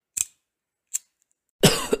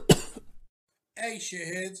Hey,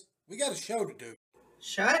 shitheads, we got a show to do.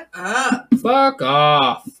 Shut up. Fuck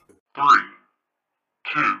off. 3,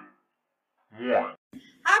 2, 1.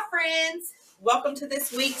 Hi, friends. Welcome to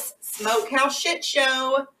this week's Smokehouse Shit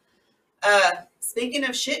Show. Speaking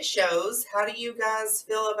of shit shows, how do you guys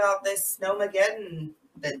feel about this Snowmageddon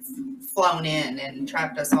that's flown in and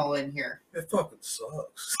trapped us all in here? It fucking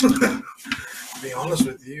sucks. To be honest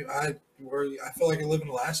with you, I feel like I live in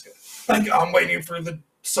Alaska. Like, I'm waiting for the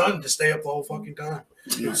sun to stay up the whole fucking time.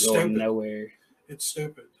 I'm not It's going stupid. nowhere. It's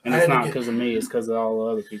stupid. And it's not because of me, it's because of all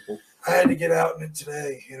the other people. I had to get out in it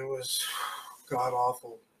today, and it was god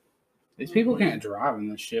awful. These people can't drive in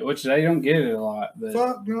this shit, which they don't get it a lot. But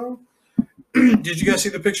Fuck no. Did you guys see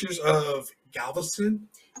the pictures of Galveston?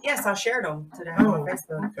 Yes, I shared them today on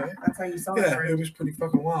Facebook. Okay. That's how you saw Yeah, it. it was pretty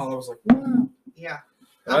fucking wild. I was like, wow. Yeah.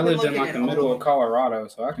 I lived in like the middle of Colorado,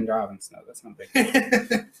 so I can drive in snow. That's not big. I don't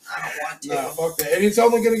want to. No, fuck that. And it's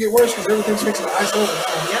only going to get worse because everything's fixing to ice over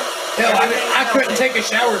now. Yep. Hell, I couldn't take a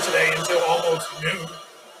shower today until almost noon.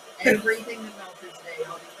 Everything that melted today,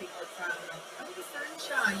 all these people are trying to go, oh, the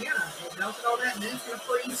sunshine, yeah. It melted all that, and then it's going to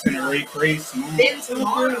freeze. It's gonna refreeze tomorrow. Then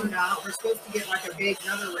tomorrow night, we're supposed to get like a big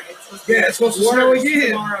another rain. It's supposed to snow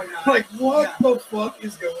again. Tomorrow night. Like, what the fuck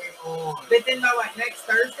is going on? But then by like next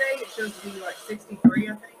Thursday, it shows to be like 63,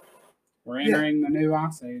 I think. We're entering the new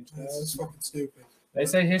ice age. That's fucking stupid. They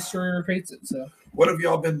say history repeats itself. What have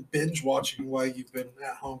y'all been binge watching while you've been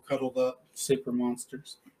at home cuddled up? Super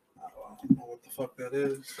monsters. I don't know what the fuck that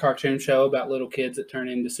is. Cartoon show about little kids that turn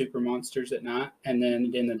into super monsters at night, and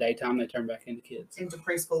then in the daytime they turn back into kids. Into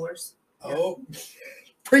preschoolers. Oh,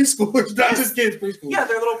 preschoolers, not just kids, preschoolers. Yeah,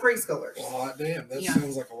 they're little preschoolers. Oh, damn, that Yeah.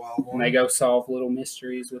 sounds like a wild one. And they go solve little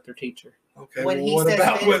mysteries with their teacher. Okay, When well, he what says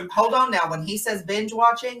about when... hold on now, when he says binge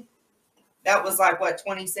watching, that was like what,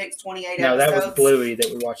 26, 28 No, episodes? that was Bluey that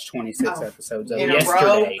we watched 26 Oh. episodes of In a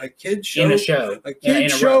yesterday. A kid show? In a show. A Yeah, kid in a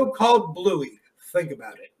show row. called Bluey. Think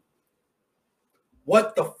about it.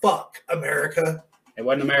 What the fuck, America? It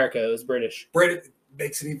wasn't America, it was British. British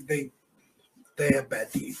makes it even... They have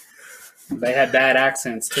bad teeth. They had bad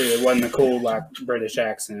accents too. It wasn't the cool like British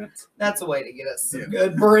accents. That's a way to get us some Yeah.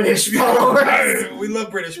 good British followers. We love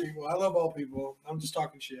British people. I love all people. I'm just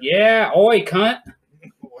talking shit. Yeah, oi, cunt.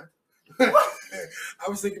 What? I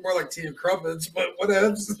was thinking more like tea and crumpets, but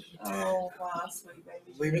whatevs. Oh, my sweet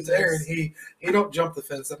baby. Leave it there, and he don't jump the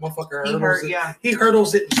fence. That motherfucker He hurdles hurt, it. yeah. He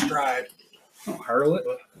hurdles it in stride. Don't hurl it.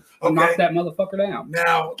 Okay. Knock that motherfucker down.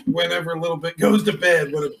 Now, whenever Little Bit goes to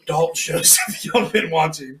bed, what adult shows have y'all been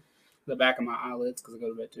watching? The back of my eyelids because I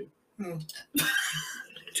go to bed too.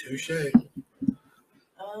 Touche.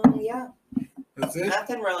 Yeah. That's it.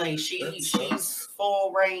 Nothing really. That She's sucks.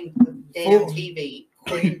 full reign of damn Full. TV.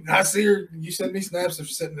 Queen, I see her. You sent me snaps of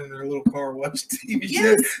sitting in her little car watching TV.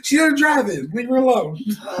 Yes. She doesn't drive it. Leave her alone.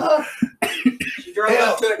 She drove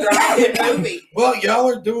up to a drive-in movie. Well, y'all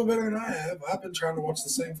are doing better than I have. I've been trying to watch the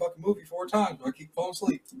same fucking movie 4 times, but I keep falling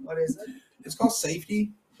asleep. What is it? It's called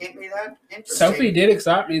Safety. Can't be that interesting. Sophie did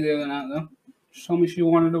excite me the other night though. She told me she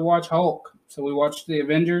wanted to watch Hulk, so we watched the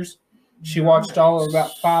Avengers. She watched all of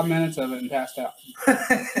about 5 minutes of it and passed out.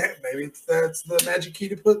 Maybe that's the magic key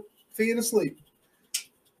to put Thea to sleep.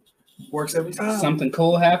 Works every time. Something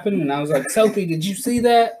cool happened, and I was like, "Sophie, did you see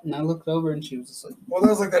that?" And I looked over, and she was asleep. Well, that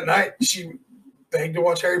was like that night she begged to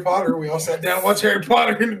watch Harry Potter. We all sat down and watched Harry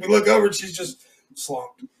Potter, and we look over, and she's just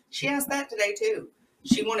slumped. She asked that today, too.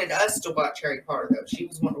 She wanted us to watch Harry Potter, though. She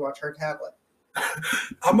was wanting to watch her tablet.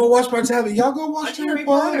 I'm gonna watch my tablet. Y'all go watch Harry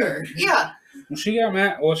Potter. Yeah. Well, she got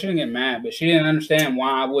mad. Well, she didn't get mad, but she didn't understand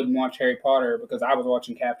why I wouldn't watch Harry Potter because I was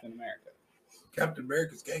watching Captain America. Captain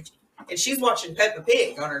America's gangster. And she's watching Peppa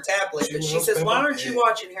Pig on her tablet. But she loves says, why Peppa aren't you Pig.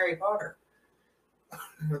 watching Harry Potter?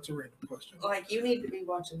 That's a random question. Like, you need to be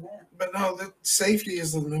watching that. But no, the Safety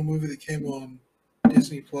is the new movie that came on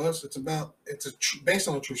Disney Plus. It's based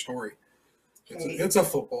on a true story. It's a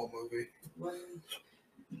football movie. Well,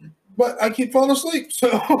 But I keep falling asleep, so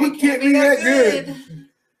it can't be that good.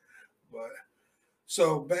 But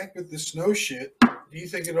so back with the snow shit, do you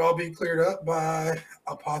think it'll all be cleared up by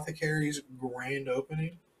Apothecary's grand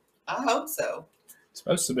opening? I hope so. It's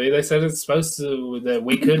supposed to be. They said it's supposed to that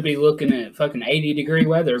we could be looking at fucking 80-degree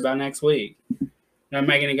weather by next week. Doesn't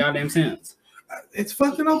make any goddamn sense. It's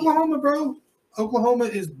fucking Oklahoma, bro. Oklahoma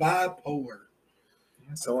is bipolar.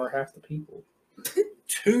 So are half the people.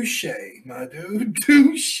 Touche, my dude.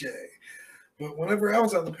 Touche. But whenever I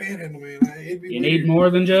was out the panhandle, man, it'd be You weird. need more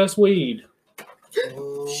than just weed.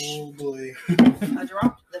 Oh, boy. I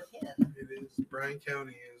dropped the pen. It is. Bryan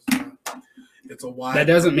County is. It's a wide. That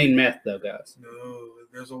doesn't mean meth, though, guys. No,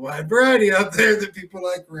 there's a wide variety out there that people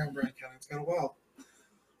like around Bryan County. It's kind of wild.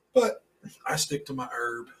 But I stick to my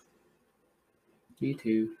herb. Me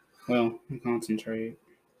too. Well, I concentrate.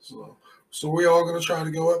 So we all gonna try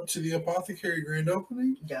to go up to the apothecary grand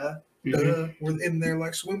opening? Duh. Mhm. We're in there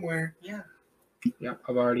like swimwear. Yeah. Yeah,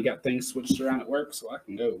 I've already got things switched around at work, so I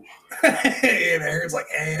can go. And Aaron's like,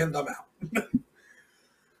 and I'm out.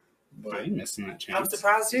 I ain't missing that I'm chance.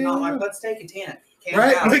 surprised he's not like, let's take a tent. Camp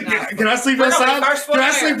Right? out. Like, No. can I sleep We're gonna be outside? first one Can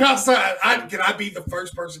I there. sleep outside? Can I be the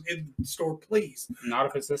first person in the store, please? Not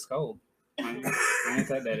if it's this cold. I ain't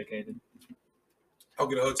that dedicated. I'll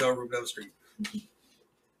get a hotel room down the street.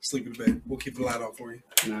 Sleep in bed. We'll keep the light on for you.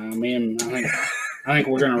 No, I think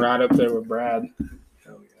we're gonna ride up there with Brad.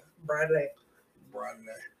 Hell yeah. Bradley.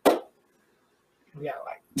 Friday. We got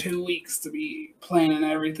like 2 weeks to be planning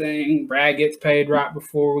everything. Brad gets paid right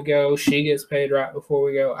before we go. She gets paid right before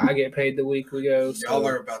we go. I get paid the week we go. So Y'all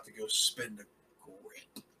are about to go spend a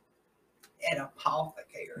great. An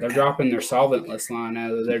apothecary. they're dropping their solventless line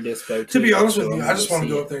out of their dispo. To be too, honest so with you, I'm I just gonna want to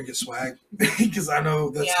see go it. up there and get swag because I know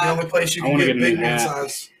that's the Yeah. only place you I can wanna get get a new big man hat.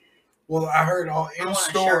 size. Well, I heard all I in want a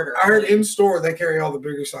store. shirt or I heard something. in store they carry all the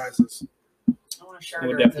bigger sizes. I want a shirt I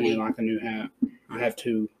would or a definitely hoodie. like a new hat. I have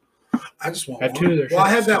two. I just want I have one. two of their Well, I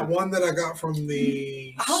have shirts, that too. one that I got from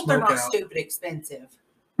the I hope they're not smokeout. stupid expensive.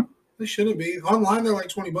 They shouldn't be. Online, they're like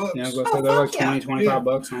 $20. Yeah, I was gonna Oh, say they're like fuck yeah. 20, 25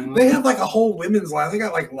 bucks on They that. have like a whole women's line. They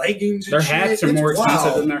got like leggings and Their shit. hats are It's more expensive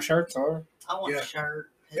wild. than their shirts are. I want Yeah. a shirt.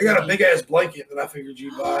 They got a big ass blanket that I figured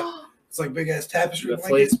you'd buy. It's like big ass tapestry The blanket.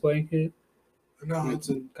 fleece blanket, No, it's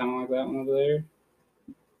a kind of like that one over there.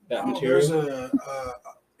 That no, material. there's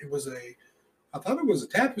I thought it was a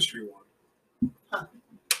tapestry one.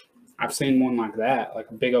 I've seen one like that, like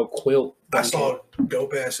a big old quilt. I blanket. saw a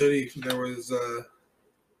dope ass hoodie. There was a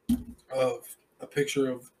picture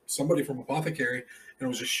of somebody from Apothecary, and it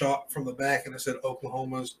was a shot from the back, and it said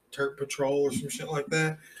Oklahoma's Turk Patrol or some shit like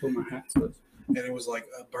that. That's what my hat says. And it was like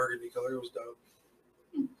a burgundy color. It was dope.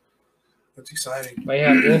 That's exciting. They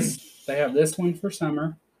have this. They have this one for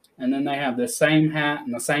summer, and then they have the same hat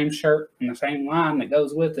and the same shirt and the same line that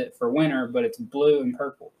goes with it for winter, but it's blue and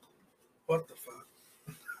purple. What the fuck?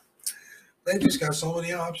 They just got so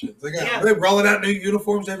many options. Yeah. They're rolling out new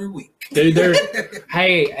uniforms every week. Dude,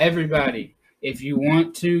 hey, everybody, if you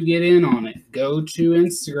want to get in on it, go to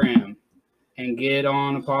Instagram and get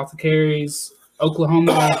on Apothecary's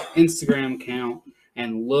Oklahoma Instagram account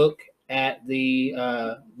and look at the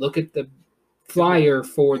flyer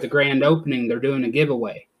for the grand opening. They're doing a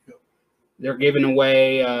giveaway. They're giving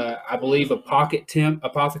away, I believe,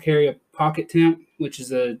 Apothecary pocket temp, which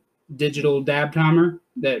is a digital dab timer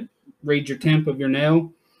that reads your temp of your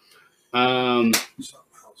nail.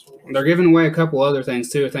 They're giving away a couple other things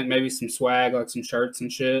too. I think maybe some swag, like some shirts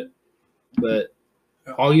and shit. But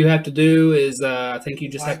all you have to do is, I think you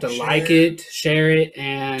just have to like it, share it,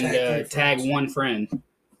 and tag one friend. It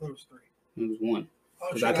was 3. It was one. Oh,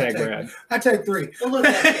 Because shit, I tagged Brad. I tagged 3. Well, look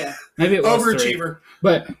at you. Maybe it was 3. Overachiever.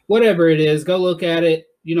 But whatever it is, go look at it.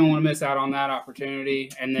 You don't want to miss out on that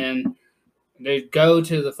opportunity. And then they go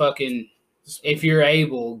to the fucking, if you're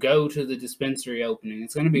able, go to the dispensary opening.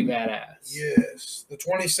 It's going to be badass. Yes, the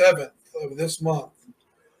 27th of this month.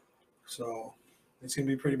 So it's gonna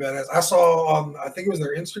be pretty badass. I saw on, I think it was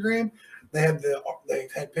their Instagram. They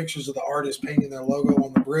had pictures of the artist painting their logo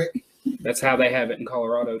on the brick. That's how they have it in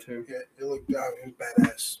Colorado too. Yeah, it was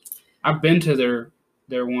badass. I've been to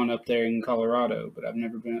their one up there in Colorado, but I've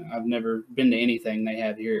never been to anything they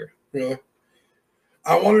have here. Really,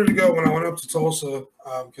 I wanted to go when I went up to Tulsa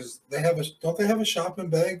because don't they have a shop in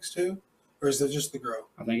Beggs too, or is it just the grow?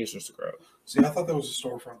 I think it's just a grow. See, I thought there was a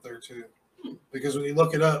storefront there too, because when you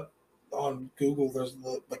look it up on Google, there's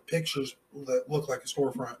like pictures that look like a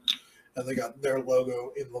storefront, and they got their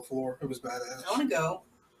logo in the floor. It was badass. I want to go.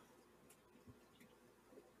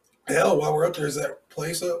 Hell, while we're up there, is that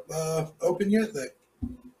place up open yet? That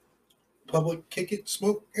public kick it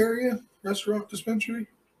smoke area, restaurant, dispensary?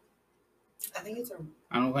 I think it's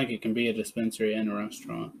I don't think it can be a dispensary and a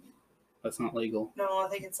restaurant. That's not legal. no. I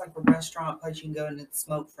think it's like a restaurant place you can go and it's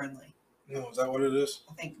smoke friendly. No, is that what it is?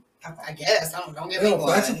 I guess. Don't get me Hell,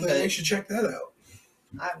 if that's a blind, thing, we but should check that out.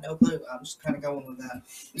 I have no clue. I'm just kind of going with that.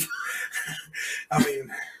 I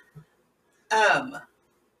mean,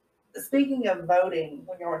 Speaking of voting,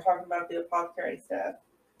 when you were talking about the apothecary stuff,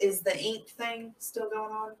 is the ink thing still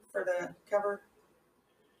going on for the cover?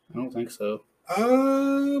 I don't think so.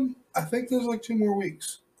 I think there's like 2 more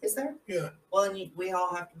weeks. Is there? Yeah. Well, and we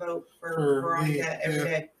all have to vote for For Veronica me, every yeah.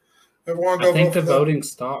 day. Everyone go I think vote the for them. voting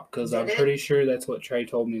stopped because I'm Did it? pretty sure that's what Trey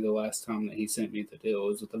told me the last time that he sent me the deal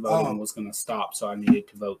was that the voting was going to stop, so I needed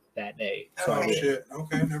to vote that day. So Oh I did. shit.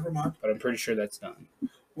 Okay, never mind. But I'm pretty sure that's done.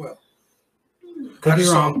 Well, Could be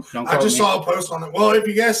wrong. Don't I quote just me. saw a post on it. Well, if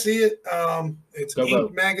you guys see it, it's Go Ink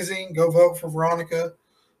vote. Magazine. Go vote for Veronica,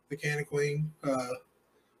 the Canna Queen.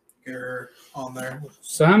 Get her on there.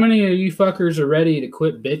 So how many of you fuckers are ready to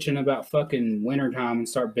quit bitching about fucking wintertime and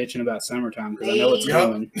start bitching about summertime? Because I know it's Yep.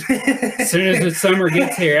 coming. As soon as the summer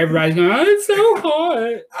gets here, everybody's going, oh, it's so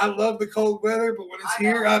hot. I love the cold weather, but when it's I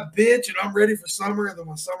here, know. I bitch and I'm ready for summer. And then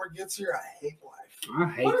when summer gets here, I hate life.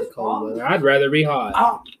 I hate What the is cold wrong? weather. I'd rather be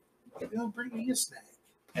hot. Bring me a snack.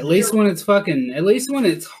 At least when it's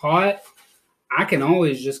hot, I can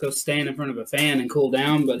always just go stand in front of a fan and cool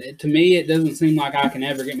down. But to me, it doesn't seem like I can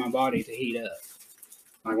ever get my body to heat up.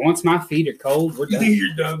 Like once my feet are cold, we're done.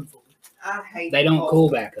 You're done for. I hate They the don't cold. cool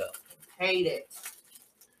back up. Hate it.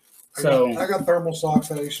 So I got thermal socks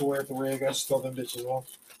that I used to wear at the rig. I just throw them bitches on.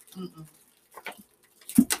 Mm-mm.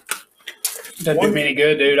 doesn't do me any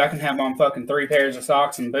good, dude. I can have on fucking 3 pairs of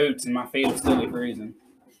socks and boots, and my feet will still be freezing.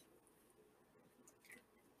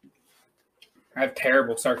 I have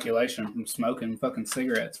terrible circulation from smoking fucking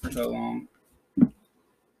cigarettes for so long.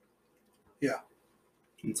 Yeah.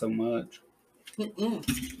 And so much.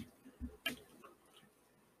 Mm-mm.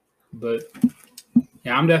 But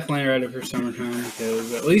yeah, I'm definitely ready for summertime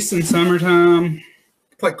because at least in summertime,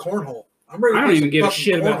 Play cornhole. I'm ready. I to don't play even some give a fucking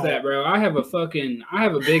shit about cornhole. that, bro. I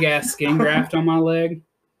have a big ass skin graft on my leg.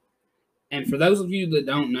 And for those of you that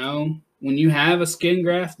don't know, when you have a skin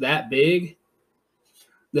graft that big,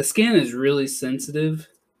 the skin is really sensitive.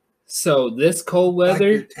 So this cold Like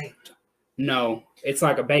weather, your taint. no, it's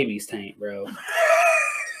like a baby's taint, bro.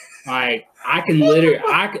 Like I can literally,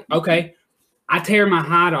 I tear my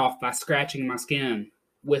hide off by scratching my skin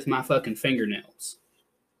with my fucking fingernails.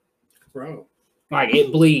 Bro. Like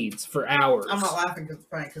it bleeds for hours. I'm not laughing because it's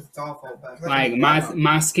funny because it's awful. But Like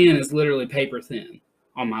my skin is literally paper thin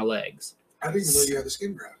on my legs. I didn't even know you had a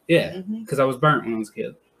skin graft. Yeah, Mhm. because I was burnt when I was a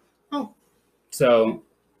kid. Oh. So,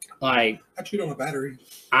 like I chewed on a battery.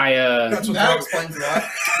 I That's what's that wrong. explains a lot.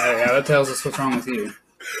 yeah, that tells us what's wrong with you.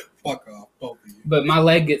 Fuck off, both of you. But my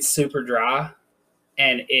leg gets super dry,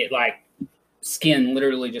 and it like skin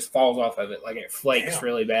literally just falls off of it, like it flakes Damn.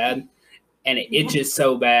 really bad, and it itches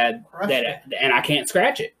so bad that and I can't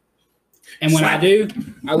scratch it. And when I Slap do,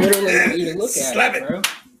 I literally want you to look at Slap it, it. bro.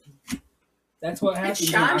 That's what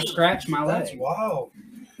happens when I shiny. scratch my That's leg. wild.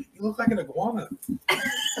 You look like an iguana.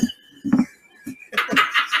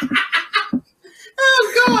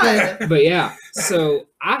 Oh God! But yeah, so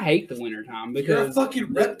I hate the wintertime You're a because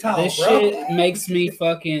fucking reptile, this bro. shit makes me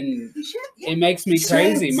fucking. Shit, yeah. It makes me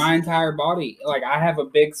crazy. Shit. My entire body, like I have a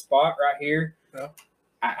big spot right here. Yeah.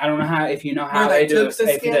 I don't know how if you know how Where they they do took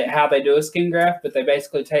the skin? how they do a skin graft, but they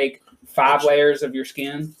basically take 5 layers of your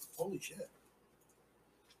skin Holy shit.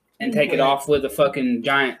 and take it off with a fucking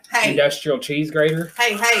giant Hey. industrial cheese grater.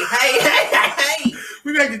 Hey, hey, hey, hey, hey!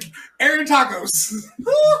 We make Aaron tacos.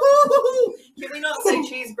 Woo-hoo-hoo-hoo. Can we not say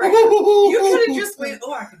cheese grater? You could have just went.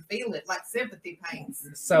 Oh, I can feel it, like sympathy pains.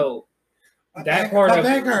 So My that back- part my of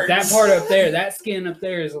back hurts. that part up there, that skin up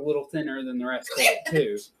there is a little thinner than the rest of it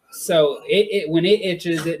too. So it when it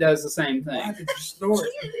itches, it does the same Why thing. did you snort?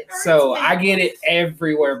 So I get it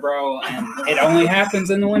everywhere, bro, and it only happens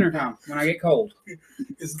in the wintertime when I get cold.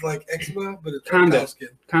 It's like eczema, but it's Kinda. reptile skin.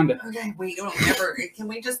 Kinda. Okay, we don't ever. Can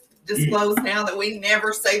we just disclose now that we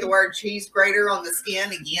never say the word cheese grater on the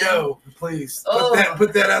skin again? No, please. Oh.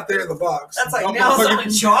 Put that out there in the box. That's like Don't nails on a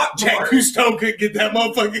motherfucker- Jack chalkboard. Cousteau could get that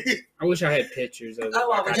motherfucker. I wish I had pictures of it.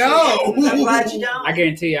 Oh, I Like wish No. you did. I'm glad you don't. I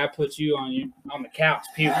guarantee you, I put you on the couch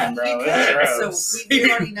puking, bro. You That's could, gross. so we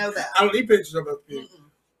do already know that. I don't need pictures of it. Mm-mm.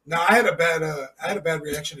 No, I had a bad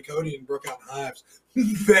reaction to codeine and broke out in hives.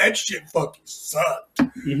 That shit fucking sucked.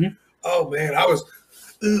 Mhm. Oh man, I was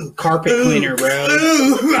Carpet cleaner, bro.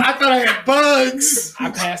 Ooh, I thought I had bugs. I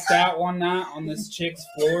passed out one night on this chick's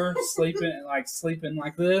floor, sleeping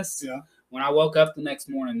like this. Yeah. When I woke up the next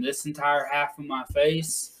morning, this entire half of my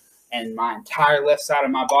face and my entire left side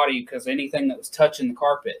of my body, because anything that was touching the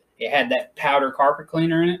carpet, it had that powder carpet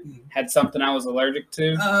cleaner in it, had something I was allergic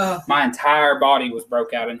to. My entire body was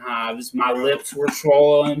broke out in hives. My lips were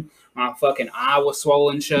swollen. My fucking eye was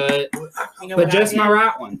swollen shut. You know But what just I my did?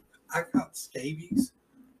 right one. I got scabies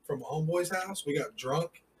from a homeboy's house. We got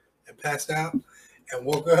drunk and passed out and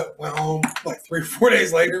woke up, went home like 3 or 4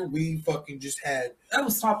 days later. We fucking just had, Oh,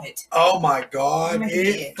 stop it. oh my God, Oh,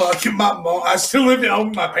 it yeah. fucking my mom. I still lived at home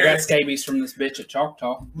with my I got parents. scabies from this bitch at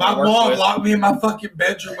Choctaw. My I worked mom with. locked me in my fucking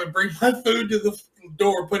bedroom and bring my food to the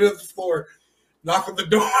door, put it on the floor, knock on the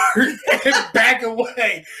door, and back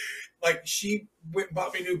away. Like she went and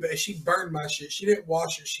bought me a new bed. She burned my shit. She didn't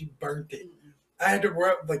wash it. She burnt it. I had to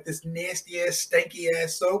rub like this nasty ass, stanky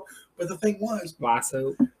ass soap. But the thing was,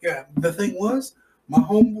 Lysol. yeah, the thing was, My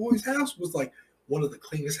homeboy's house was like one of the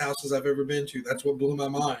cleanest houses I've ever been to. That's what blew my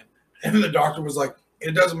mind. And the doctor was like,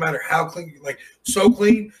 it doesn't matter how clean, like so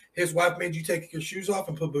clean, his wife made you take your shoes off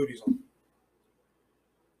and put booties on.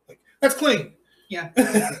 Like, that's clean. Yeah.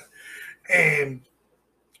 And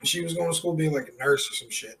she was going to school being like a nurse or some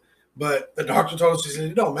shit. But the doctor told us, she said,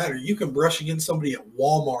 it don't matter. You can brush against somebody at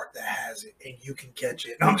Walmart that has it and you can catch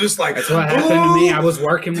it. And I'm just like, That's what happened to me. I was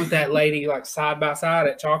working with that lady like side by side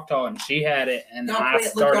at Choctaw, and she had it, and Don't I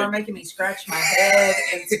quit. Look, you're started. making me scratch my head.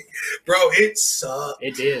 And bro, it sucked.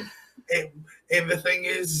 It did. And the thing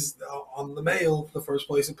is, on the mail, the first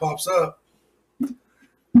place it pops up,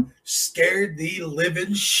 scared the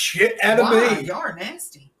living shit out of me. Y'all are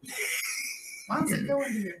nasty. Why's it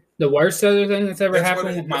going here? The worst other thing that's ever That's happened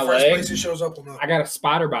what with my the first leg. place it shows up on the I got a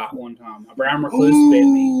spider bite one time. A brown recluse bit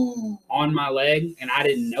me on my leg, and I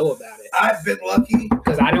didn't know about it I've been lucky.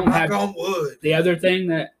 because I don't Knock have on wood. the other thing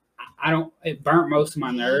that I don't. It burnt most of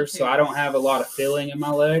my nerves, so I don't have a lot of feeling in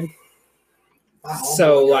my leg. My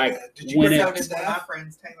So, homeboy got like, that. Did you when get it- So that did one of my staff?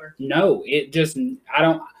 friends, Taylor. No, it just I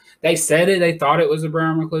don't. They said it. They thought it was a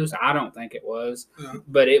brown recluse. I don't think it was, Yeah.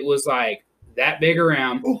 but it was like that big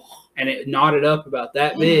around, Ooh. and it knotted up about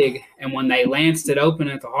that big. And when they lanced it open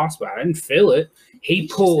at the hospital, I didn't feel it. He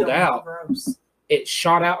pulled out. Gross. It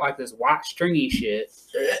shot out like this white stringy shit,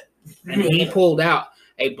 and he pulled out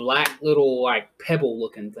a black little like pebble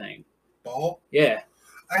looking thing. Ball. Yeah,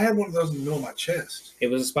 I had one of those in the middle of my chest. it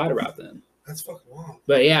was a spider bite then. That's fucking long.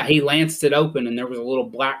 But yeah, he lanced it open, and there was a little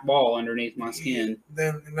black ball underneath my skin.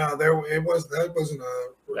 Then no, that wasn't a.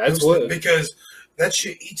 That's what- because that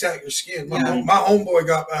shit eats out your skin. My, Yeah. my homeboy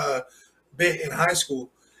got bit in high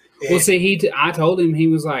school. Well, see, I told him, he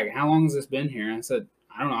was like, "How long has this been here?" I said,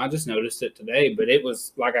 "I don't know. I just noticed it today, but it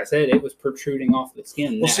was like I said, it was protruding off the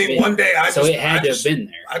skin." Well, that see, big. one day so it had to have been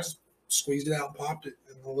there. I just squeezed it out and popped it,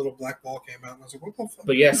 and the little black ball came out, and I was like, "What the fuck?"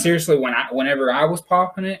 But yeah, seriously, whenever I was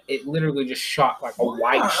popping it, it literally just shot like a Why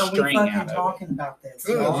white are string we fucking out of talking about this?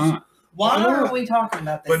 Good. it. y'all? Uh-huh. Why Why are not? we talking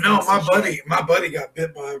about this? But no, piece of shit? my buddy got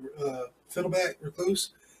bit by fiddleback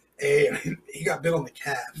recluse, and he got bit on the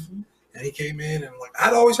calf. Mhm. And he came in and like,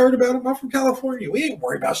 I'd always heard about him. I'm from California. We ain't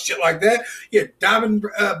worried about shit like that. Yeah, diamond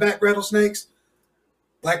back rattlesnakes,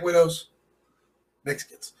 black widows,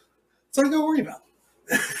 Mexicans. That's all you gotta worry about.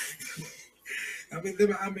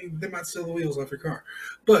 they might steal the wheels off your car,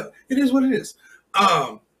 but it is what it is.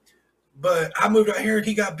 But I moved out here and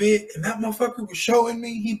he got bit, and that motherfucker was showing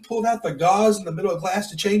me. He pulled out the gauze in the middle of class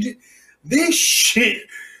to change it. This shit,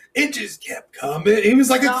 it just kept coming. He was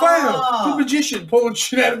like a clown, Stop. the magician pulling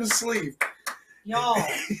shit out of his sleeve. Y'all.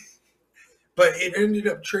 But it ended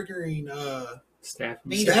up triggering Staph.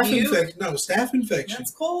 Me staph too. infection. No, staph infection.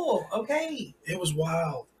 That's cool. Okay. It was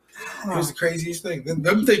wild. It was the craziest thing.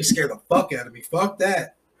 Them things scare the fuck out of me. Fuck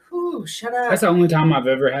that. Whew, shut up. That's the only time I've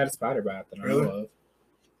ever had a spider bite that I know Really? of.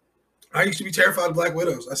 I used to be terrified of black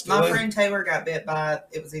widows. I still My am. friend Taylor got bit by,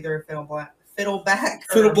 it was either a fiddleback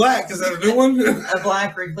or Fiddle black. Is that a new one? a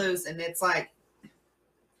black recluse, and it's like,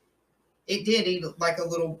 it did eat like a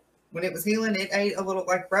little, when it was healing, it ate a little,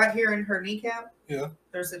 like right here in her kneecap. Yeah.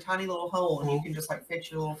 There's a tiny little hole, and you Oh. can just like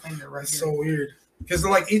fit your little finger right That's here. so weird. Because it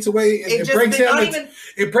like eats away. It just, breaks but down. not Its, even,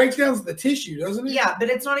 it breaks down the tissue, doesn't it? yeah, but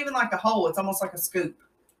it's not even like a hole. It's almost like a scoop.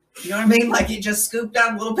 You know what I mean? Like it just scooped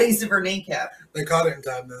out a little piece of her kneecap. They caught it in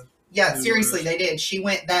time then. Yeah, Mm. seriously, they did. She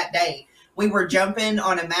went that day. We were jumping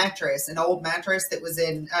on a mattress, an old mattress that was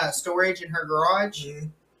in storage in her garage,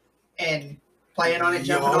 Mhm. and playing on it,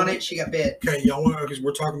 jumping Y'all- on it. She got bit. Okay, y'all want because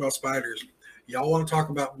we're talking about spiders. Y'all want to talk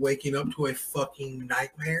about waking up to a fucking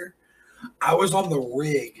nightmare? I was on the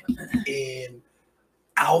rig in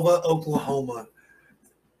Alva, Oklahoma,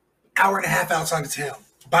 hour and a half outside of town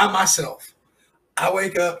by myself. I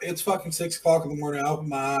wake up, it's fucking 6 o'clock in the morning. I open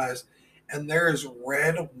my eyes, and there is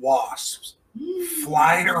red wasps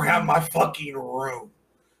flying around my fucking room,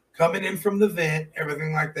 coming in from the vent,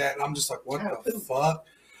 everything like that. And I'm just like, what the fuck?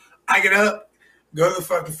 I get up, go to the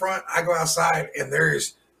fucking front, I go outside, and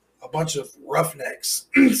there's a bunch of roughnecks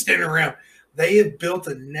standing around. They have built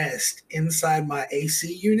a nest inside my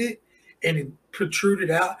AC unit, and it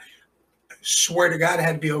protruded out. I swear to God, it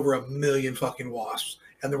had to be over 1 million fucking wasps.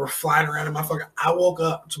 And they were flying around in my fucking... I woke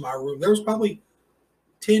up to my room. There was probably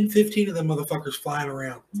 10, 15 of them motherfuckers flying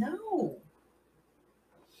around. No.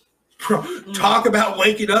 Bro, talk about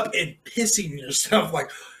waking up and pissing yourself.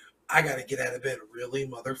 Like, I got to get out of bed really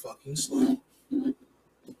motherfucking slow.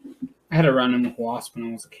 I had a run-in with wasp when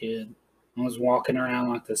I was a kid. I was walking around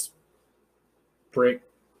like this brick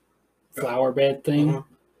flower bed thing. Uh-huh.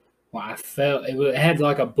 Well, I fell. It had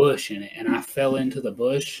like a bush in it, and I fell into the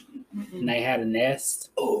bush, and they had a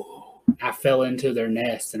nest. Oh. I fell into their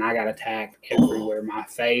nest and I got attacked everywhere. My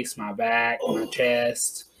face, my back, my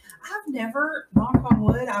chest. I've never, knock on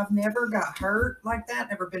wood, I've never got hurt like that.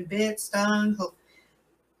 Never been bit, stung.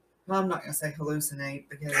 Well, I'm not gonna say hallucinate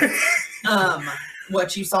because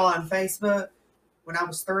what you saw on Facebook when I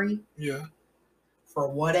was 3, Yeah. for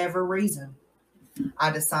whatever reason,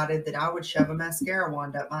 I decided that I would shove a mascara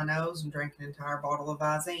wand up my nose and drink an entire bottle of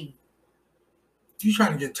Visine. You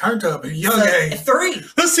trying to get turned up at a young So, age. 3.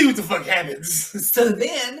 Let's see what the fuck happens. So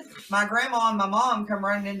then my grandma and my mom come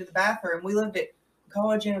running into the bathroom. We lived at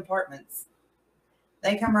College Inn Apartments.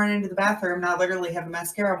 They come running into the bathroom and I literally have a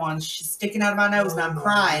mascara wand sticking out of my nose and I'm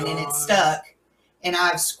crying and it's stuck. And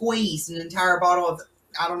I've squeezed an entire bottle of,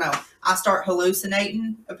 I don't know. I start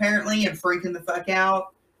hallucinating apparently and freaking the fuck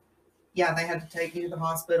out. Yeah, they had to take me to the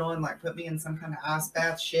hospital and like put me in some kind of ice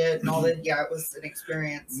bath shit and all that. Yeah, it was an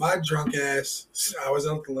experience. My drunk ass, I was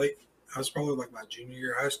out at the lake. I was probably like my junior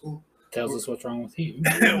year of high school. Tells us what's wrong with you.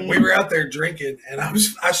 We were out there drinking, and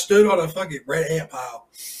I stood on a fucking red ant pile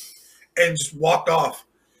and just walked off.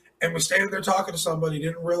 And was standing there talking to somebody,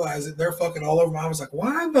 didn't realize it. They're fucking all over me. I was like,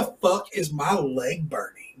 why the fuck is my leg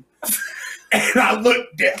burning? And I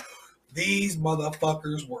looked down. These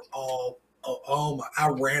motherfuckers were all, oh my, I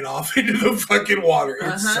ran off into the fucking water.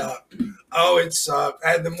 It sucked. Oh, it sucked. I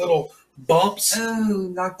had them little bumps.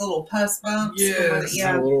 Oh, like little pus bumps. Yes.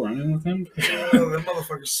 Yeah. A little running with him. Oh, them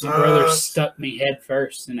motherfuckers My brother sucked. stuck me head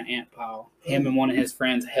first in an ant pile. Him and one of his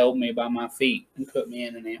friends held me by my feet and put me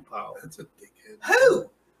in an ant pile. That's a dickhead. Who?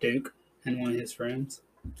 Duke and one of his friends.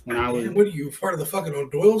 When I was, What are you, part of the fucking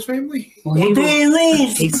O'Doyle's family? Well, he O'Doyle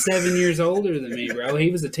rules! he's 7 years older than me, bro.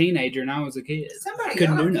 He was a teenager and I was a kid. Somebody, I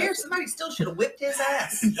Couldn't do don't nothing. care. Somebody still should have whipped his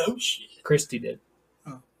ass. No shit. Christy did.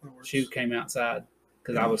 Oh, that works. She came outside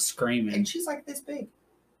because I was screaming. And she's like this big.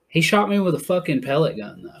 He shot me with a fucking pellet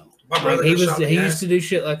gun, though. My brother He got shot in the used ass. to do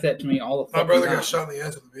shit like that to me all the My fucking brother time. got shot in the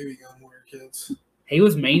ass with a BB gun when we were kids. He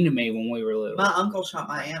was mean to me when we were little. My uncle shot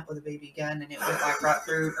my aunt with a BB gun, and it went like right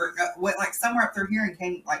through, or went like somewhere up through here, and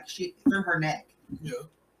came like through her neck. Yeah,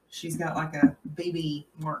 She's got like a BB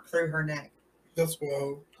mark through her neck. that's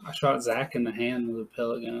wild. I shot Zach in the hand with a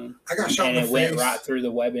pellet gun. I got shot And in it the went face. right through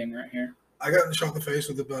the webbing right here. I got shot in the face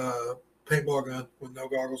with a paintball gun with no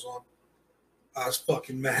goggles on. I was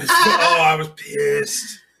fucking mad as fuck. Oh, I was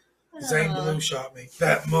pissed. Zane Blue shot me.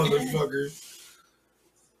 That motherfucker.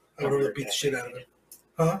 I would have beat the shit out of him.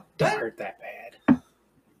 Huh? Don't hurt that bad.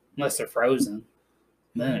 Unless they're frozen.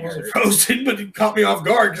 Then It it wasn't hurts. frozen, but it caught me off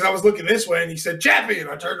guard because I was looking this way and he said, Chappie, and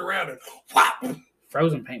I turned around and whap!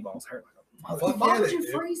 Frozen paintballs hurt like a Fuck Why yeah, would they you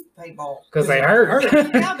do. freeze the paintball? because they hurt.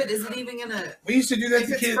 Yeah, but is it even gonna? We used to do that If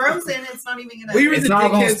to it's kids. frozen, it's not even gonna. We were It's the not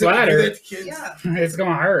gonna dickheads that would splatter. do that to kids. Yeah. It's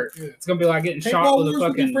gonna hurt. Yeah. It's gonna be like getting shot Paintball with a wars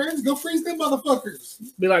with your fucking. friends, go freeze them motherfuckers.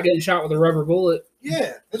 Be like getting shot with a rubber bullet.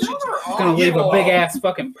 Yeah, that's Y'all are It's gonna leave a awful. big ass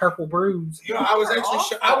fucking purple bruise. You know, I was They're actually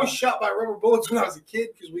awful. I was shot by rubber bullets when I was a kid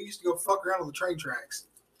because we used to go fuck around on the train tracks.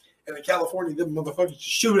 And in California, them motherfuckers just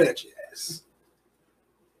shoot at your ass.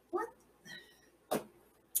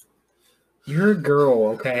 You're a girl,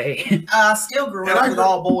 okay? I still grew And up I with grew-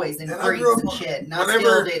 all boys and and I freaks grew up and shit, and I whenever-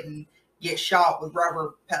 still didn't get shot with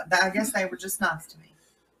rubber. I guess they were just nice to me.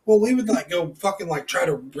 Well, we would like go fucking like try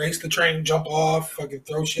to race the train, jump off, fucking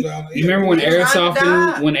throw shit out. You remember when You're trying to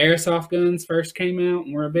die. airsoft guns first came out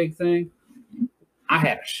and were a big thing? I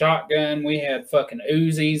had a shotgun. We had fucking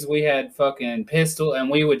Uzis. We had fucking pistol, and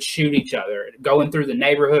we would shoot each other going through the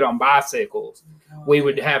neighborhood on bicycles. We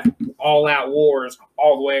would have all-out wars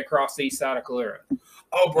all the way across the east side of Calera.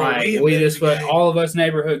 Oh, bro, Like, we invented just the put game. all of us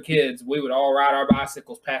neighborhood kids. We would all ride our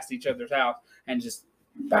bicycles past each other's house and just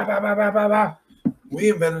bah, bah, bah, bah, bah, bah. We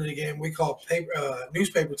invented a game we called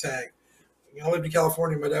newspaper tag. I lived in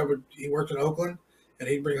California. My dad he worked in Oakland, and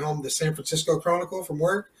he'd bring home the San Francisco Chronicle from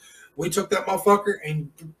work. We took that motherfucker and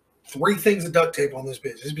 3 things of duct tape on this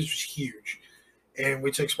bitch. This bitch was huge. And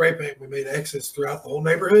we took spray paint. We made X's throughout the whole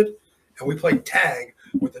neighborhood. And we played tag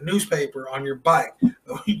with a newspaper on your bike.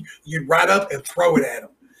 You'd ride up and throw it at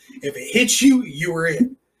them. If it hits you, you were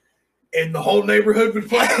in. And the whole neighborhood would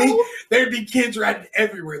play. There'd be kids riding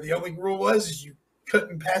everywhere. The only rule was is you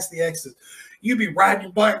couldn't pass the X's. You'd be riding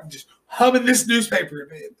your bike and just humming this newspaper.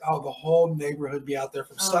 Oh, the whole neighborhood would be out there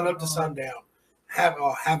from sun up to sundown.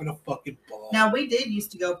 Having a fucking ball. Now we did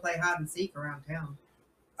used to go play hide and seek around town,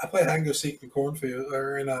 I played hide and go seek in the cornfield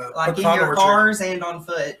or in a like in pecan your orchard. cars and on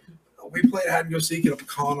foot. We played hide and go seek in a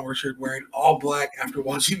pecan orchard wearing all black after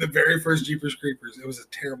watching the very first Jeepers Creepers. It was a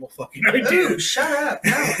terrible fucking idea. Ooh, shut up!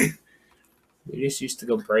 No. We just used to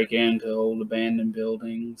go break into old abandoned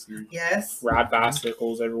buildings and Yes. ride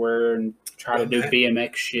bicycles everywhere and try to do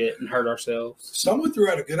BMX shit and hurt ourselves. Someone threw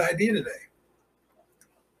out a good idea today.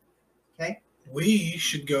 We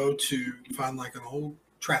should go to find like an old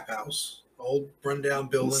trap house, old rundown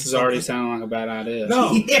building. This is already sounding like a bad idea.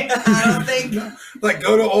 No. Yeah, I don't think. No. Like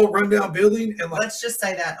go to an old rundown building and like Let's just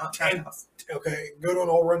say that on Trap House. okay, go to an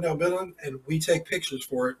old rundown building and we take pictures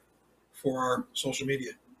for it for our social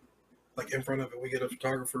media. Like in front of it, we get a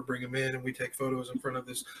photographer, bring him in, and we take photos in front of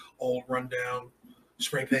this old rundown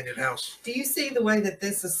spray painted house. Do you see the way that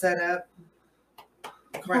this is set up?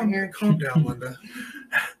 Right here. Calm down, Linda.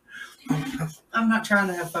 I'm not trying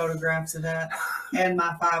to have photographs of that and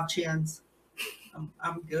my 5 chins.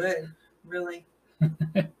 I'm good, really.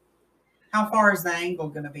 How far is the angle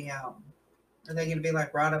going to be out? Are they going to be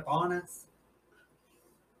like right up on us?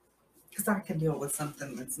 Because I can deal with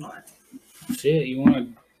something that's not. Shit, you want a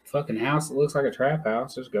fucking house that looks like a trap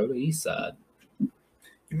house? Just go to the east side.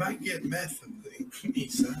 You might get meth in the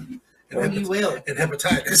east side. Or you will. And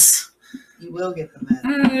hepatitis. You will get the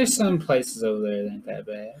meth. There's some places over there that ain't that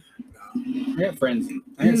bad. I got friends.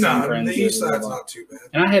 I had some No, friends the east that live side's on- not too bad.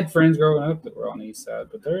 And I had friends growing up that were on the east side,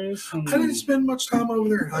 but there is some. I didn't spend much time over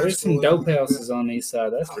there in high There's school. some dope houses on the east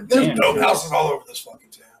side. That's for There's damn dope sure. houses all over this fucking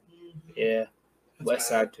town. Yeah, It's west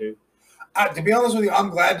bad. side too. To be honest with you, I'm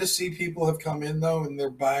glad to see people have come in though, and they're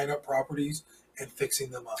buying up properties and fixing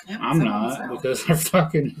them up. Yeah, I'm so- not so. because they're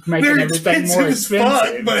fucking making They're everything more as fuck,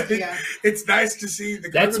 expensive. but Yeah. it's nice to see the.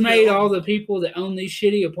 That's government made build- all the people that own these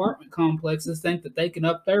shitty apartment complexes think that they can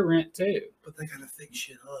up their rent too, But they gotta fix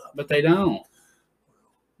shit up. but they don't.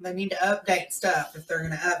 They need to update stuff if they're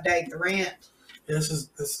going to update the rent. This is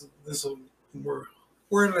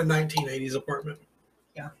we're in a 1980s apartment.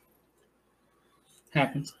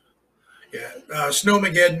 Happens. Yeah,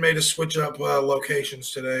 Snowmageddon made us switch up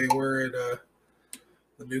locations today. We're at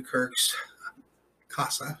the Newkirk's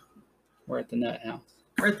Casa, We're at the nut house.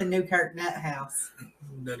 We're at the Newkirk Nut House.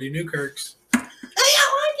 Nutty Newkirk's Hey,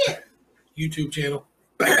 I like it. YouTube channel.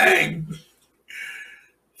 Bang!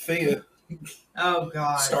 Thea, Oh,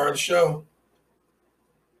 God. star of the show.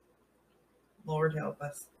 Lord help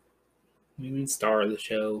us. What do you mean star of the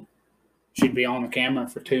show? She'd be on the camera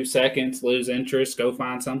for 2 seconds, lose interest, go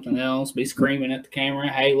find something else, be screaming at the camera,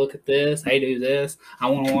 hey, look at this, hey, do this, I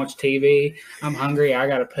want to watch TV, I'm hungry, I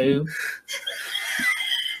gotta poop.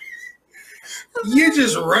 You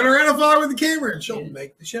just run around a fire with the camera and she'll Yeah.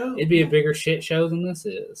 make the show. It'd be a bigger shit show than this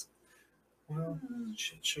is. Well,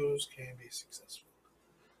 shit shows can be successful.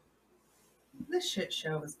 This shit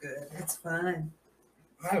show is good. It's fun.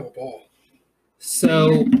 I have a ball.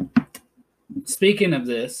 So, speaking of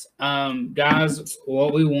this, guys,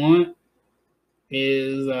 what we want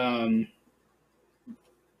is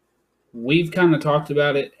we've kind of talked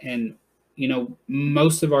about it, and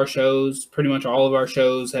most of our shows, pretty much all of our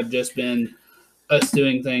shows, have just been us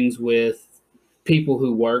doing things with people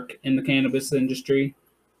who work in the cannabis industry.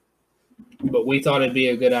 But we thought it'd be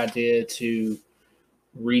a good idea to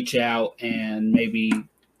reach out and maybe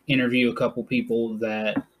interview a couple people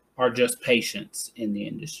that are just patients in the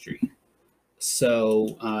industry.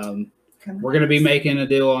 So we're going to be making a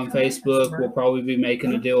deal on Facebook. We'll probably be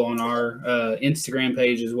making a deal on our Instagram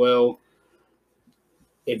page as well.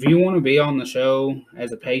 If you want to be on the show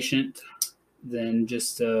as a patient, then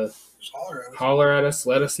just Just holler at us. holler at us,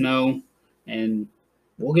 let us know, and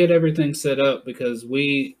we'll get everything set up because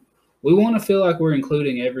we want to feel like we're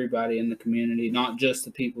including everybody in the community, not just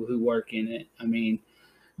the people who work in it. I mean,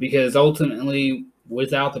 because ultimately,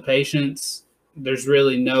 without the patients, there is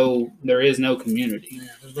no community. Yeah,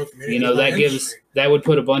 there's no community. That would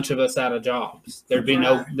put a bunch of us out of jobs. There'd be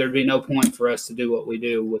no point for us to do what we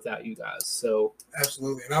do without you guys. So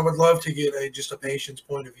Absolutely, and I would love to get just a patient's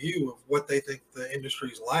point of view of what they think the industry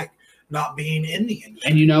is like, not being in the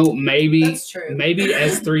industry. and maybe That's true. maybe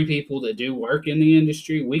as 3 people that do work in the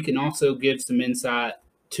industry, we can also give some insight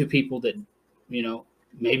to people that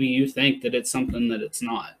maybe you think that it's something that it's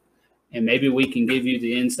not. And maybe we can give you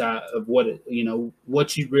the insight of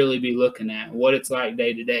what you'd really be looking at, what it's like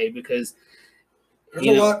day to day, because There's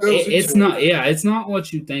a lot goes it's into not, it. yeah, it's not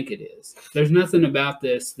what you think it is. There's nothing about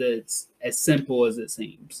this that's as simple as it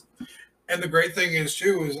seems. And the great thing is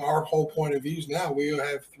too is our whole point of views now. We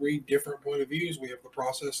have 3 different point of views. We have the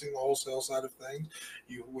processing, the wholesale side of things.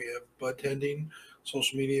 We have bud tending,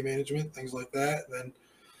 social media management, things like that. And then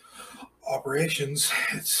operations.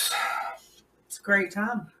 It's a great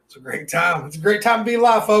time. It's a great time. It's a great time to be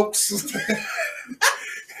alive, folks.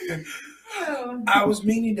 I was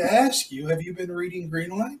meaning to ask you, have you been reading Green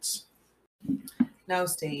Lights? No,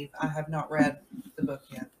 Steve, I have not read the book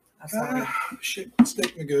yet. I started. Shit,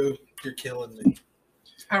 Stick Magoo, you're killing me.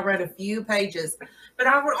 I read a few pages, but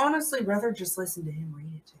I would honestly rather just listen to him read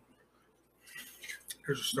it to me.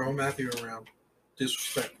 There's a Storm Matthew around,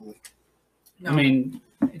 disrespectfully. No, I mean,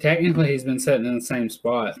 Technically, he's been sitting in the same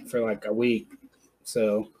spot for like a week,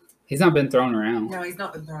 so he's not been thrown around. No, he's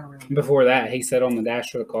not been thrown around. Before that, he sat on the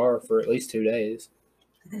dash of the car for at least 2 days.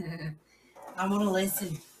 I want to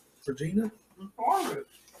listen. Regina?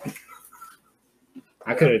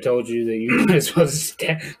 I could have told you that you might as well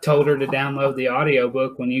told her to download the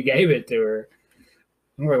audiobook when you gave it to her.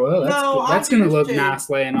 I'm like, well, that's going to look nice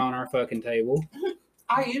laying on our fucking table.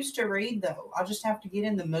 I used to read, though. I just have to get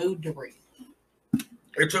in the mood to read.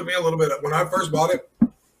 It took me a little bit. When I first bought it,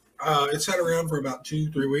 it sat around for about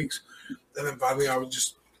 2-3 weeks. And then finally I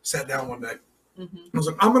just sat down one day. Mm-hmm. I was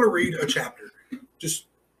like, I'm going to read a chapter. Just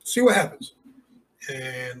see what happens.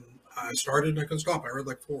 And I started and I couldn't stop. I read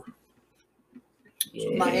like 4.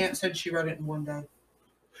 Yeah. My aunt said she read it in one day.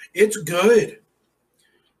 It's good.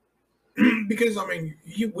 Because, I mean,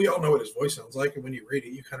 we all know what his voice sounds like. And when you read it,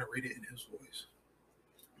 you kind of read it in his voice.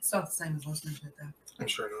 It's not the same as listening to it, though. I'm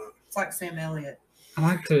sure not. It's like Sam Elliott. I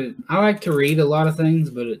like to read a lot of things,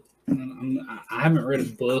 but I haven't read a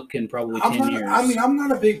book in probably 10 years. I'm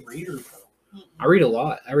not a big reader, though. I read a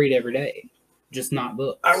lot. I read every day, just not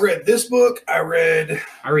books. I read this book. I read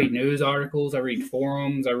news articles. I read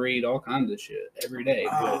forums. I read all kinds of shit every day.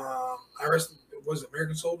 I read, was it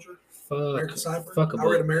American Soldier? American Sniper? Fuck a I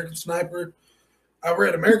read book. American Sniper. I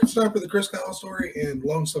read American Sniper, the Chris Kyle story, and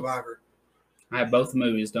Lone Survivor. I have both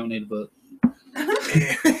movies. Don't need a book.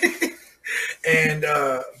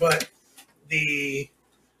 But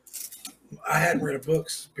I hadn't read a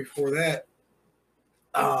books before that.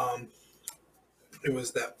 It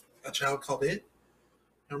was A Child Called It.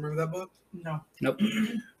 You remember that book? No. Nope.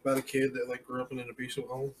 About a kid that like grew up in an abusive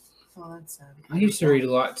home. Oh, that's sad. I used to read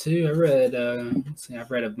a lot too. I read. I've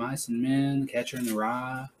read Of Mice and Men, Catcher in the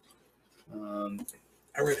Rye.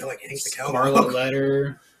 I read like Hank the Scarlet Cowboy.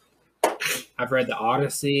 Letter. I've read the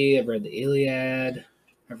Odyssey. I've read the Iliad.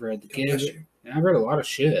 I've read the Kid. And I've read a lot of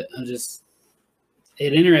shit.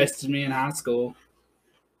 It interested me in high school.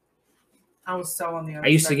 I was so on the other I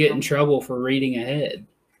used to get in spectrum. trouble for reading ahead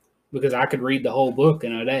because I could read the whole book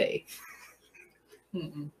in a day.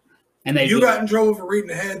 Mm-mm. And they You got in trouble for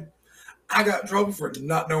reading ahead. I got in trouble for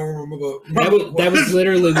not knowing my book. that was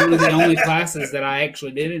literally one of the only classes that I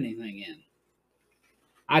actually did anything in.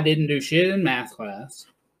 I didn't do shit in math class.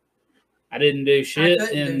 I didn't do shit I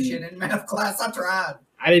couldn't do shit in math class. I tried.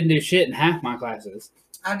 I didn't do shit in half my classes.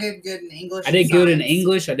 I did good in English. I did and good in science.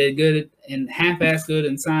 English. I did good in half-ass good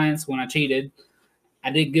in science when I cheated.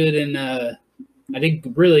 I did good in I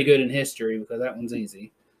did really good in history because that one's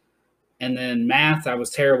easy. And then math I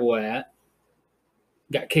was terrible at.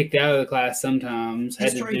 Got kicked out of the class sometimes.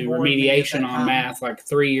 Had to History do bored me at remediation that on time. math like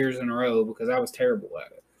 3 years in a row because I was terrible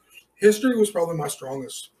at it. History was probably my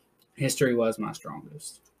strongest. History was my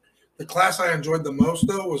strongest. The class I enjoyed the most,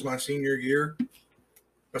 though, was my senior year,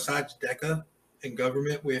 besides DECA and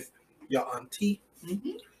government with your auntie,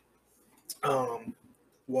 Mm-hmm.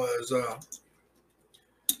 was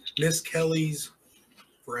Miss Kelly's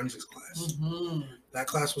forensics class. Mm-hmm. That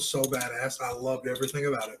class was so badass. I loved everything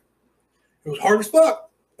about it. It was hard as fuck,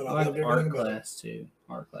 but I I liked loved art everything about it. class too.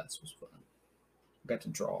 Art class was fun. Got to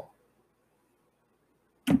draw.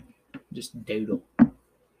 Just doodle.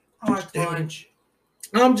 I like Dude. lunch.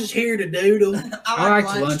 I'm just here to doodle. I liked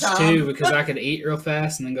lunch lunchtime. too because I could eat real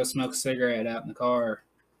fast and then go smoke a cigarette out in the car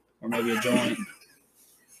or maybe a joint.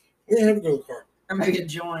 We didn't have to go to the car. Or maybe a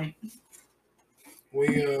joint. We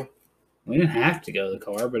We didn't have to go to the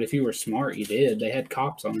car, but if you were smart, you did. They had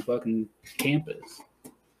cops on the fucking campus.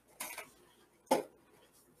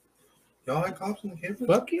 y'all had cops on the campus.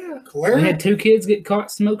 Fuck yeah. Claire? We had 2 kids get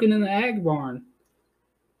caught smoking in the ag barn.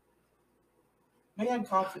 We had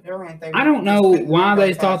coffee. I don't know why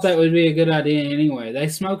they thought that would be a good idea anyway. They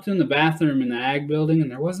smoked in the bathroom in the ag building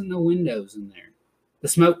and there wasn't no windows in there. The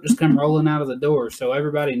smoke just come rolling out of the door, so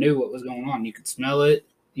everybody knew what was going on. You could smell it.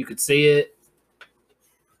 You could see it.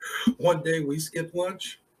 One day we skipped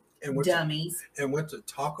lunch and went Dummies. to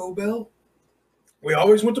Taco Bell. We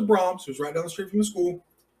always went to Brahms, who's right down the street from the school.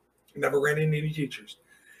 Never ran into any teachers.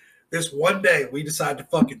 This one day we decided to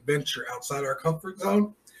fucking venture outside our comfort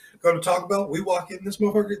zone. Go to Taco Bell. We walk in this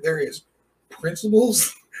motherfucker. There is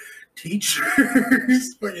principals,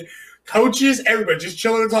 teachers, fucking coaches, everybody just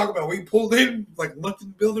chilling at Taco Bell. We pulled in, like looked in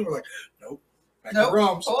the building. We're like, nope, back to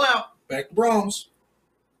Brahms. Pull out. Back to Brahms.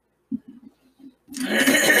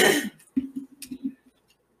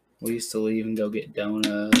 We used to leave and go get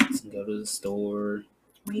donuts and go to the store.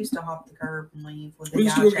 We used to hop the curb and leave with We the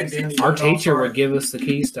used to guy go get chasing us. Denny's. Our Oh, teacher sorry. would give us the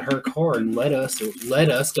keys to her car and let us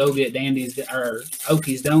go get Dandy's or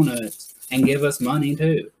Okies donuts and give us money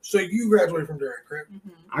too. So you graduated from Durant, correct?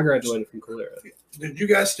 Mhm. I graduated from Calera. Did you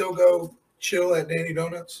guys still go chill at Danny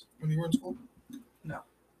Donuts when you were in school? No.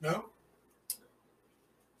 No?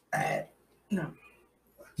 No.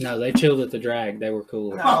 No, they chilled at the drag. They were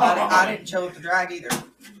cool. No, I didn't chill with the drag either.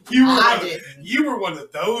 You were one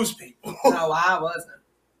of those people. No, I wasn't.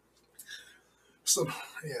 So,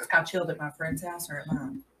 yeah. I chilled at my friend's house or at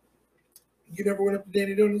mine. You never went up to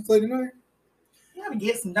Danny Donuts late at night? Yeah, to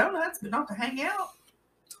get some donuts, but not to hang out.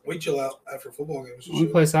 We chill out after football games. The only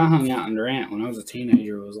place I hung out in Durant when I was a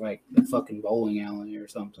teenager was like the fucking bowling alley or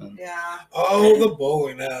something. Yeah. Oh, the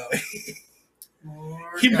bowling alley.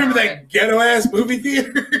 Lord You remember God. that ghetto ass movie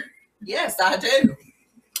theater? Yes, I do.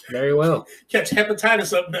 Very well. Catch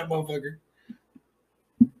hepatitis up in that motherfucker.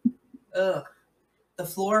 Ugh. The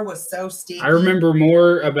floor was so stinky. I remember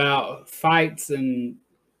more about fights and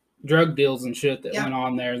drug deals and shit that Yeah. went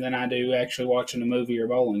on there than I do actually watching a movie or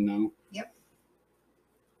bowling, though.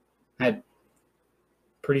 Yep.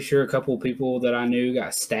 Pretty sure a couple of people that I knew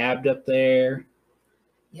got stabbed up there.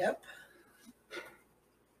 Yep.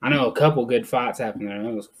 I know a couple good fights happened there.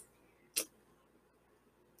 It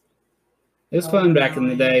was fun back in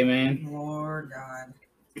the day, man. Lord God.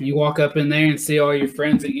 You walk up in there and see all your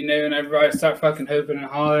friends that you knew, and everybody start fucking hooping and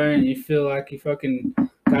hollering, and you feel like you fucking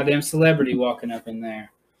goddamn celebrity walking up in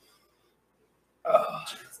there. Oh.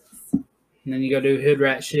 And then you go do hood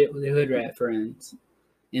rat shit with your hood rat friends.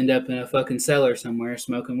 End up in a fucking cellar somewhere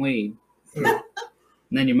smoking weed. Yeah.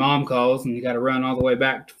 And then your mom calls, and you got to run all the way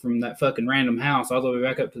back from that fucking random house all the way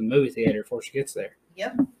back up to the movie theater before she gets there.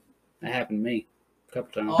 Yep. That happened to me a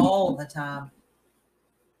couple times. All the time.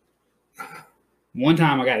 One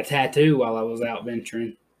time I got a tattoo while I was out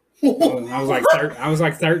venturing. I was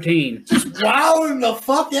like 13. Just wilding the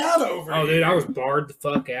fuck out over Oh, here. dude, I was barred the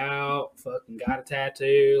fuck out. Fucking got a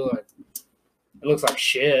tattoo. Like, it looks like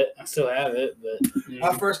shit. I still have it, but you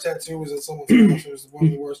know. My first tattoo was at someone's house. It was one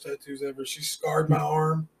of the worst tattoos ever. She scarred my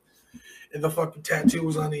arm, and the fucking tattoo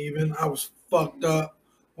was uneven. I was fucked up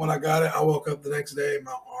when I got it. I woke up the next day,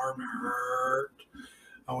 my arm hurt.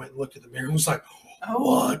 I went and looked at the mirror and was like,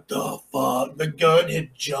 what the fuck? The gun had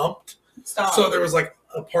jumped. Stop. So there was like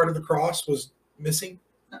a part of the cross was missing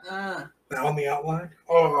on the outline.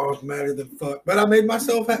 Oh, I was madder than fuck. But I made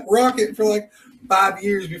myself rock it for like 5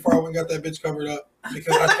 years before I went and got that bitch covered up.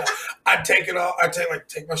 Because I'd take it off. I'd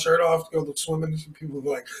take my shirt off to go swimming. And some people would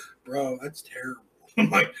be like, bro, that's terrible. I'm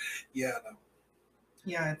like, yeah, no.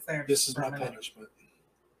 Yeah, it's there. This is my punishment.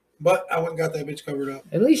 But I went and got that bitch covered up.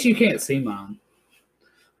 At least you can't see mine.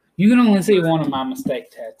 You can only see one of my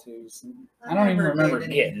mistake tattoos. I don't even remember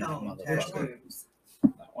getting that motherfucker. tattoos.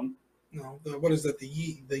 That one. No, what is that? The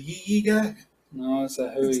yee guy? No, it's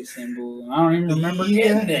a hooey symbol. I don't even remember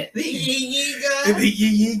Yeah. getting it. The yee guy. The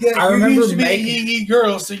yee guy. I You remember used to be a making- yee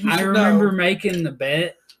girl, so you I should remember know. making the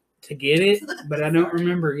bet to get it, but I don't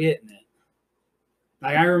remember getting it.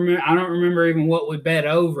 Like I don't remember even what we bet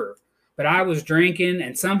over. But I was drinking,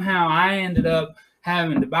 and somehow I ended up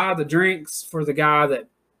having to buy the drinks for the guy that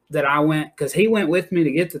I went, because he went with me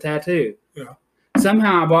to get the tattoo. Yeah.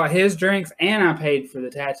 Somehow I bought his drinks and I paid for the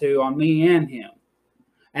tattoo on me and him.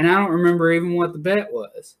 And I don't remember even what the bet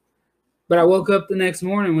was. But I woke up the next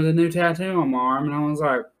morning with a new tattoo on my arm, and I was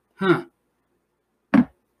like, huh.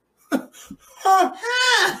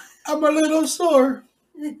 I'm a little sore.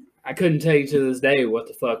 I couldn't tell you to this day what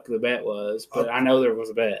the fuck the bet was, but I know there was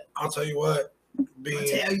a bet. I'll tell you what.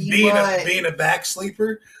 Being what. a back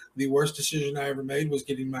sleeper, the worst decision I ever made was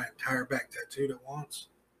getting my entire back tattooed at once.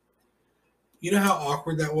 You know how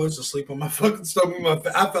awkward that was to sleep on my fucking stomach?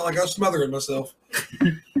 I felt like I was smothering myself.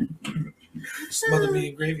 Smother me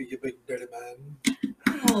in gravy, you big dirty man.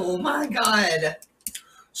 Oh my God.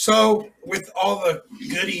 So, with all the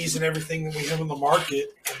goodies and everything that we have on the market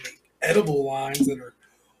and the edible lines that are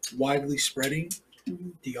widely spreading,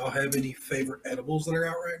 do y'all have any favorite edibles that are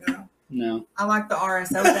out right now? No. I like the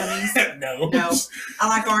RSO gummies. No. No, I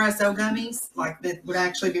like RSO gummies. Like that would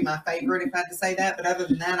actually be my favorite if I had to say that. But other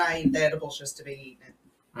than that, I eat the edibles just to be eating it.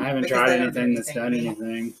 I haven't Because tried they don't do anything that's done anything.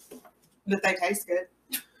 anything. But they taste good.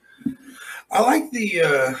 I like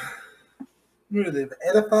the what are they? The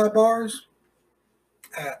Edify bars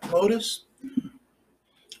at Lotus.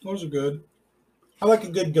 Those are good. I like a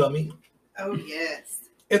good gummy. Oh yes.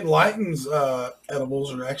 Enlighten's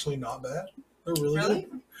edibles are actually not bad. They're really Really?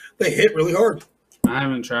 good. They hit really hard. I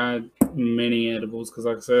haven't tried many edibles because,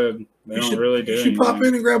 like I said, they You don't should, really do you should pop anything.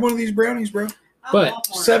 in and grab one of these brownies, bro. I But love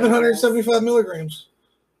more 775 milligrams.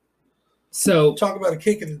 So, Talk about a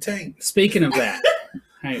kick in the tank. speaking of that,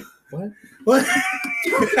 hey, what? What?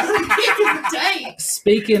 edibles.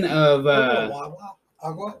 Speaking of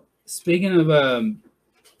Agua? speaking of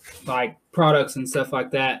like products and stuff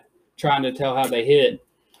like that, trying to tell how they hit.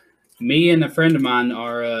 Me and a friend of mine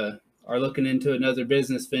are looking into another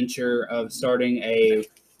business venture of starting a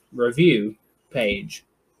review page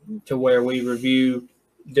to where we review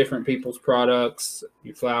different people's products,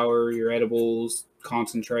 your flour, your edibles,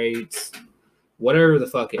 concentrates, whatever the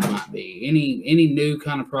fuck it might be. Any new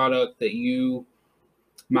kind of product that you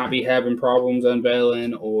might be having problems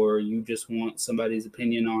unveiling, or you just want somebody's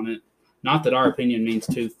opinion on it. Not that our opinion means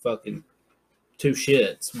two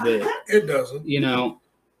shits, but It doesn't. you know,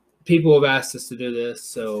 people have asked us to do this,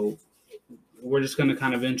 so we're just going to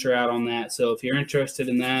kind of venture out on that. So if you're interested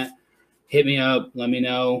in that, hit me up, let me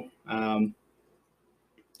know.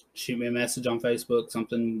 Shoot me a message on Facebook,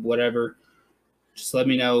 something, whatever. Just let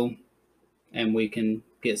me know, and we can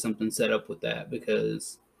get something set up with that,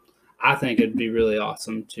 because I think it'd be really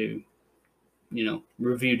awesome to, you know,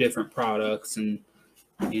 review different products and,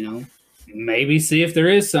 you know, maybe see if there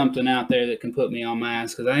is something out there that can put me on my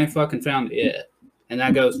ass, because I ain't fucking found it yet. And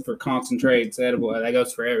that goes for concentrates, edible, that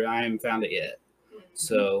goes for everything. I haven't found it yet.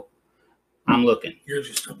 So I'm looking. You're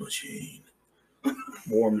just a machine.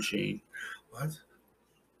 War machine. What?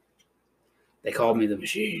 They called me the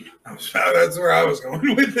machine. That's where I was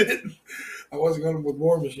going with it. I wasn't going with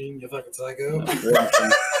War Machine, you fucking psycho. No, War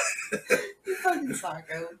Machine. You fucking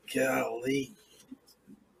psycho. Golly.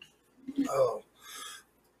 Oh.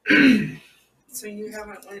 So you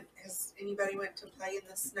haven't has anybody went to play in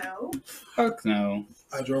the snow? Fuck no.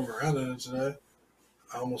 I drove around in it today.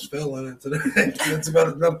 I almost fell in it today. That's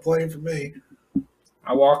about enough playing for me.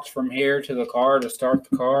 I walked from here to the car to start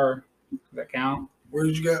the car. Does that count? Where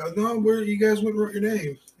did you guys? No, where you guys went and wrote your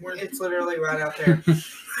name? Where? It's literally right out there.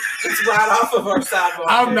 It's right off of our sidewalk.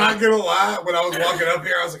 I'm not gonna lie. When I was walking up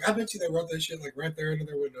here, I was like, I bet you they wrote that shit like right there under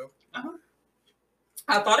their window. Uh-huh.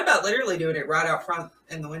 I thought about literally doing it right out front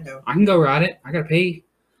in the window. I can go ride it. I gotta pee.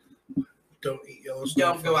 Don't eat yellow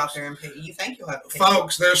snow. Don't go out there and pee. You think you'll have to pee.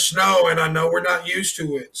 Folks, there's snow, and I know we're not used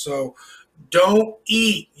to it. So don't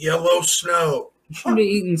eat yellow snow. You shouldn't be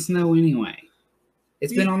eating snow anyway.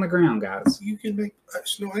 It's been on the ground, guys. You can make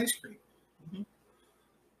snow ice cream.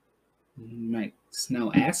 Make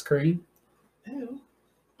snow ass cream. Ew.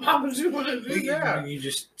 Why would you want to do that? You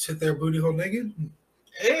just sit there booty hole naked?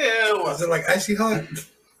 Ew. Is it like icy hot? It's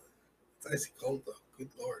icy cold, though. Good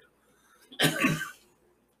Lord.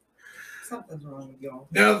 Something's wrong with y'all.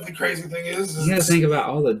 Now, the crazy thing is You gotta think about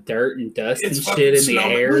all the dirt and dust and it's shit in the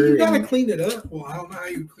snowing. air. Well, you gotta and clean it up. Well, I don't know how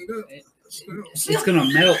you clean up the snow. it's gonna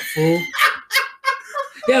melt, fool.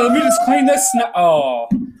 Yeah, let me just clean this snow. Oh.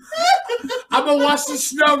 I'm gonna wash the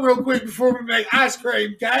snow real quick before we make ice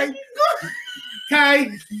cream, okay?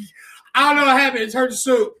 Okay? I don't know what happened. It turned to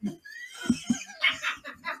soup.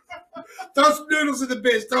 Throw some noodles in the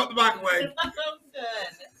bitch. Throw it in the microwave. I'm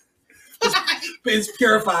done. It's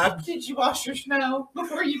purified. Did you wash your snow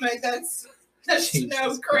before you made that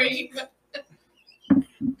snow cream?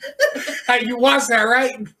 Hey, you watched that,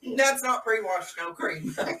 right? That's not pre-washed snow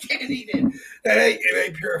cream. I can't eat it. It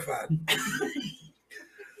ain't purified.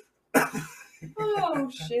 Oh,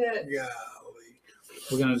 shit. Golly.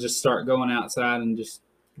 We're gonna just start going outside and just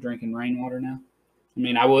drinking rainwater now. I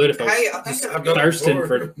mean, I would if I was Hey, I think just I've done it thirsting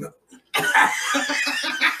before. for.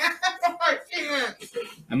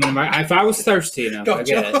 I mean, if I was thirsty enough, I Don't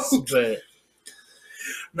guess. joke. But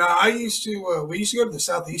No, I used to. We used to go to the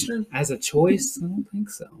Southeastern. as a choice, I don't think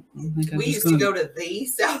so. I don't think I'm We just used to gonna. go to the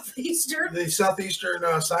Southeastern. The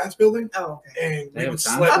Southeastern Science Building, Oh, okay. and They we have would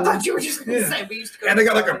science sled. I thought you were just going to Yeah. say we used to go And to they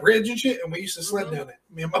got like a Southern. bridge and shit, and we used to sled Mhm. down it.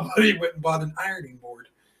 Me and my buddy went and bought an ironing board,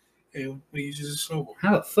 and we used it as a snowboard.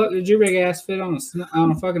 How the fuck did your big ass fit on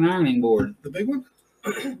a fucking ironing board? The big one,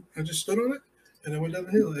 I just stood on it, and I went down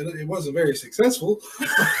the hill. It wasn't very successful.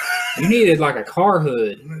 You needed like a car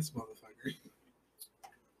hood. This motherfucker.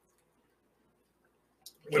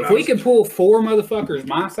 If we could pull 4 motherfuckers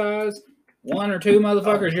my size, 1 or 2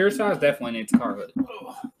 motherfuckers your size, definitely needs a car hood.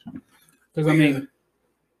 Because I mean,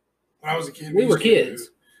 when I was a kid, we were used to go kids.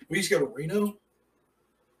 we used to go to Reno,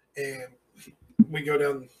 and we go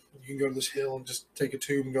down. You can go to this hill and just take a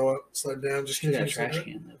tube and go up, sled down. Just you got a continue trash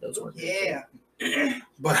sliding. can. Those work. Yeah.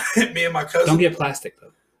 But me and my cousin, Don't get plastic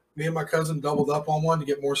though. me and my cousin doubled up on one to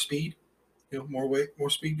get more speed, more weight, more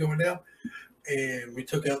speed going down. And we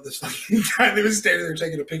took out this fucking guy that was standing there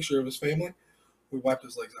taking a picture of his family. We wiped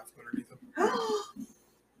his legs out from underneath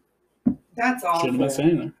him. That's awful. Shouldn't have been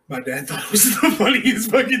saying there. My dad thought it was the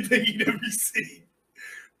funniest fucking thing he'd ever seen.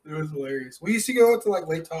 It was hilarious. We used to go out to like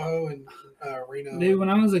Lake Tahoe and Reno. Dude, when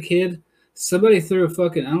I was a kid, somebody threw a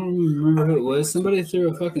fucking, I don't even remember who it was. Somebody threw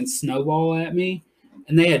a fucking snowball at me,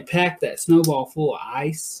 and they had packed that snowball full of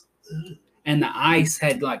ice. And the ice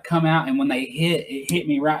had like come out, and when they it hit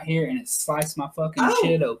me right here, and it sliced my fucking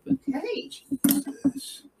shit open. Hey.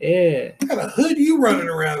 Yeah. What kind of hood you running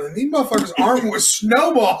around in? These motherfuckers armed with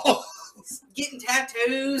snowballs. getting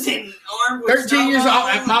tattoos and armed with 13 years old.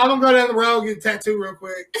 snowballs. Mom, I'm going down the road, get a tattoo real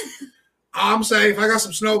quick. I'm safe. I got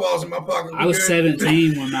some snowballs in my pocket. I was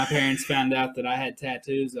 17 when my parents found out that I had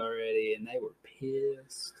tattoos already, and they were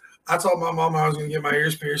pissed. I told my mom I was going to get my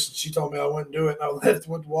ears pierced, and she told me I wouldn't do it. And I went to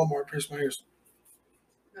Walmart and pierced my ears.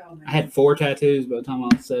 Oh, man. I had 4 tattoos by the time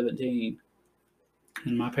I was 17,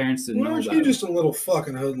 and my parents didn't know Well, about you it. just a little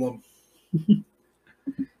fucking hoodlum.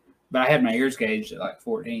 But I had my ears gauged at like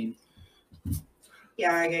 14.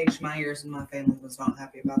 Yeah, I gauged my ears, and my family was not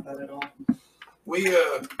happy about that at all. We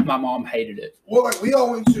My mom hated it. well, like we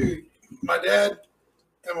all went to. My dad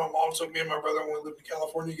and my mom took me and my brother when we lived in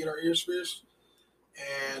California to get our ears pierced,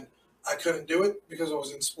 and I couldn't do it because I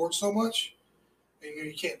was in sports so much, and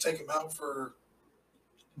you can't take them out for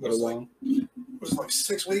What a while. was it like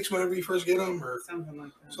 6 weeks whenever you first get them or Something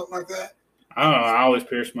like that. something like that. I don't know. I always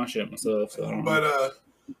pierce my shit myself. So I don't know.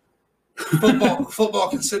 But football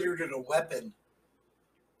considered it a weapon,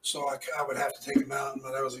 so I would have to take them out.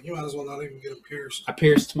 But I was like, you might as well not even get them pierced. I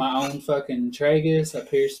pierced my own fucking tragus. I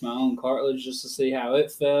pierced my own cartilage just to see how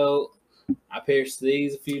it felt. I pierced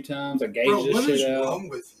these a few times. I gauged Bro, this what is shit out. wrong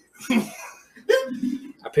with you?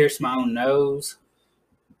 I pierced my own nose.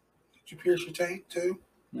 Did you pierce your taint too?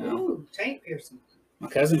 No. Ooh, taint piercing. My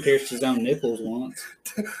cousin pierced his own nipples once.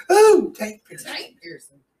 Oh, taint piercing. Taint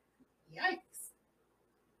piercing. Yikes.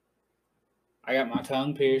 I got my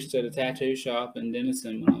tongue pierced at a tattoo shop in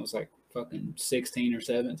Denison when I was like fucking 16 or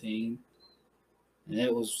 17. And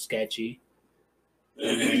it was sketchy.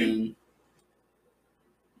 And then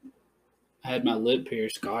I had my lip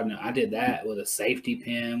pierced. God, no. I did that with a safety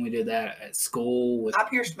pin. We did that at school. With I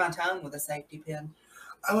pierced my tongue with a safety pin.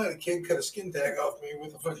 I let a kid cut a skin tag off me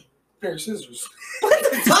with a fucking pair of scissors. What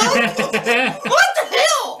the tongue? What the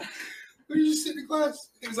hell? We were just sitting in class.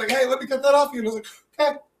 He was like, hey, let me cut that off you. And I was like,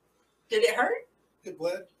 okay. Did it hurt? It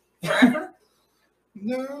bled. Forever?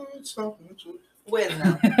 No, it stopped eventually. When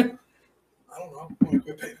though? I don't know. I want to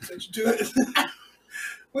quit paying attention to it.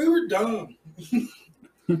 We were dumb.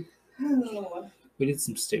 we did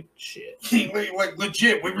some stupid shit. Like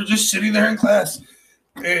legit, we were just sitting there in class,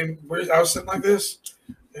 and I was sitting like this,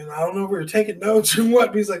 and I don't know if we were taking notes or what.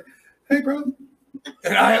 But he's like, "Hey, bro,"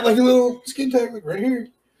 and I had like a little skin tag like right here.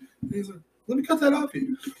 And he's like, "Let me cut that off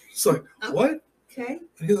you." It's like, "What?" Okay.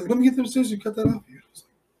 And he's like, "Let me get them scissors and cut that off you."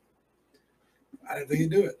 I didn't think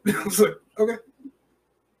he'd do it. I was like, "Okay."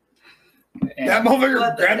 And That motherfucker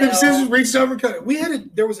What the grabbed them hell? scissors, reached over, and cut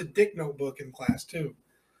it. There was a dick notebook in class too.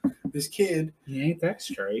 This kid, you ain't that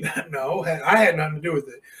straight. no, I had nothing to do with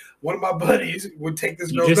it. One of my buddies would take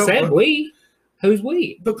this You girl's just said notebook. we. Who's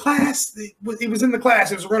we? The class, he was in the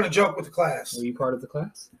class. It was a running joke with the class. Were you part of the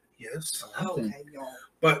class? Yes. Okay, y'all.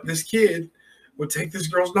 But this kid would take this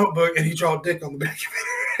girl's notebook and he draw a dick on the back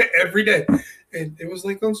of it every day. And it was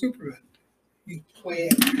like on Superman. He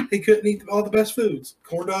couldn't eat all the best foods.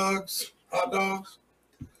 Corn dogs, hot dogs,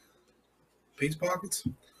 pizza pockets.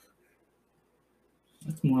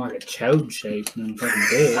 That's more like a chode shape than a fucking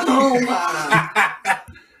dick. Oh my.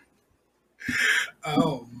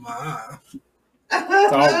 Oh, my.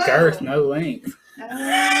 It's all girth, no length. Oh,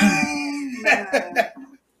 my.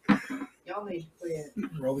 Y'all need to quit.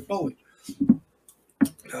 Roly poly.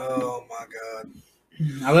 Oh, my God.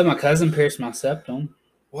 I let my cousin pierce my septum.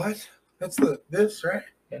 What? That's this, right?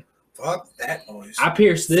 Yeah. Fuck that noise. I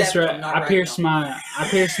pierced this Septum, right. not I pierced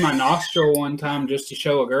rectum. my nostril one time just to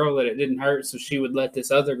show a girl that it didn't hurt, so she would let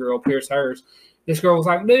this other girl pierce hers. This girl was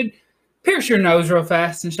like, "Dude, pierce your nose real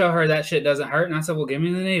fast and show her that shit doesn't hurt." And I said, "Well, give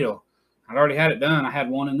me the needle." I'd already had it done. I had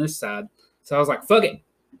one in this side, so I was like, "Fuck it."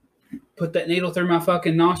 Put that needle through my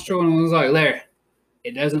fucking nostril and I was like, "There,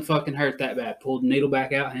 it doesn't fucking hurt that bad." Pulled the needle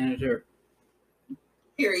back out, handed it to her.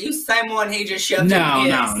 Here, you same one he just shoved No, in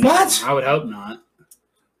his. no, no. What? I would hope not.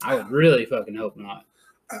 I would really fucking hope not.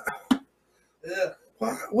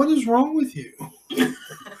 Ugh. What is wrong with you? I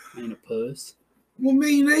ain't a puss. Well,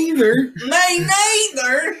 me neither. Me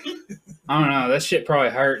neither. I don't know. That shit probably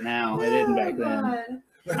hurt now. It didn't back then.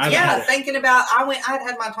 I've Yeah, had- thinking about I'd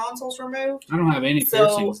had my tonsils removed. I don't have any So,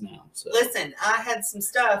 piercings now. So. Listen, I had some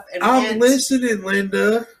stuff and I'm listening,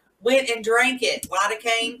 Linda. went and drank it.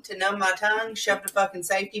 Lidocaine to numb my tongue, shoved a fucking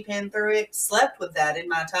safety pin through it, slept with that in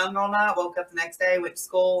my tongue all night, woke up the next day, went to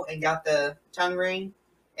school and got the tongue ring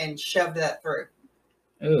and shoved that through.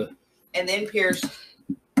 Ugh. And then pierced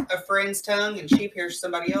a friend's tongue and she pierced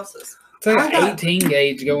somebody else's. It's like I got- 18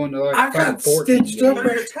 gauge going to like I fucking got 14 stitched gauge. up Look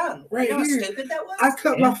at her tongue. right you know here. how stupid that was? I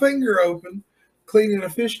cut my finger open cleaning a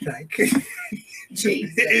fish tank.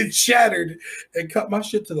 Jesus. It shattered and cut my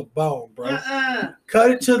shit to the bone, bro. Uh-uh.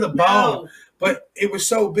 Cut it to the bone. No. But it was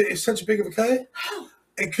so big. It's such a big of a cut.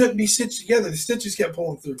 It couldn't be stitched together. The stitches kept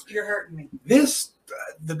pulling through. You're hurting me.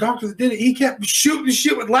 The doctor that did it, he kept shooting the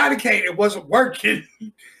shit with lidocaine. It wasn't working.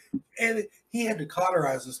 And he had to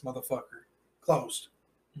cauterize this motherfucker. Closed.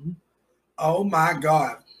 Mhm. Oh my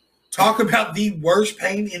God. Talk about the worst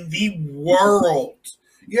pain in the world.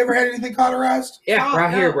 You ever had anything cauterized? Yeah, Stop,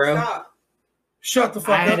 right no, here, bro. Stop. Shut the I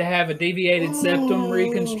fuck had to up. have a deviated septum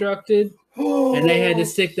reconstructed, and they had to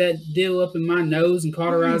stick that deal up in my nose and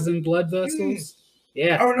cauterize them blood vessels.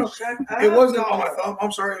 Yeah. Oh no, Shut up. it wasn't on my dog. thumb.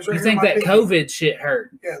 I'm sorry, it was right You here on think my that pinky. COVID shit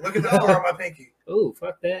hurt? Yeah, look at the scar on my pinky. Oh,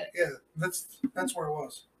 fuck that. Yeah, that's where it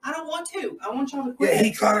was. I don't want to. I want y'all to quit. Yeah,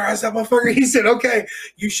 he cauterized that motherfucker. He said, "Okay,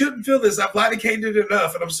 you shouldn't feel this. I've lidocained it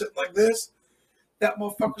enough." And I'm sitting like this. That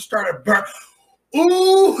motherfucker started burn.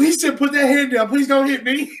 Ooh, he said, "Put that hand down. Please don't hit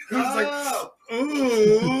me." I was Oh. like,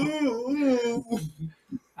 "Ooh."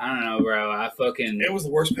 I don't know, bro. It was the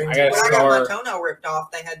worst pain. I got a When I scar. got my toenail ripped off,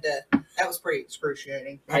 they had to. That was pretty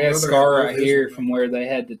excruciating. I got a scar right here from where they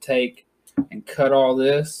had to take and cut all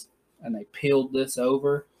this, and they peeled this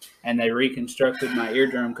over, and they reconstructed my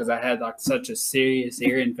eardrum because I had like such a serious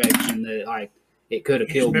ear infection that like it could have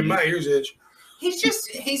killed me. My ears itch. He's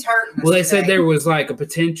hurting. us Well, they said today. there was like a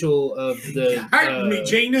potential of the Hurting me,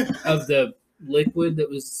 Gina. of the liquid that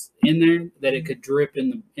was in there that it could drip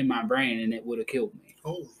in my brain and it would have killed me.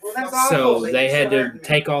 Oh, Well, that's fuck. So awful. they You're had still to hurting me.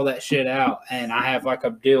 take all that shit out, and I have like a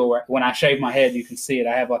deal where when I shave my head, you can see it.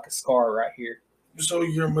 I have like a scar right here, So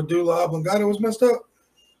your medulla oblongata was messed up.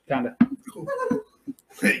 kind of.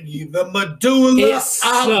 The medulla It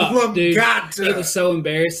sucked, dude. oblongata. It was so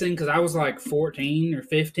embarrassing because I was like 14 or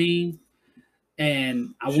 15,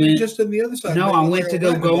 and I Should've went. just on the other side. No, Make I it went like to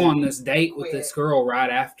a go Latin on this date with this girl right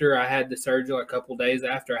after I had the surgery, like a couple days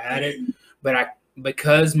after I had it. But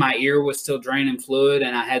because my ear was still draining fluid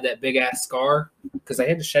and I had that big ass scar, because I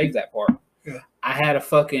had to shave that part. Yeah. I had a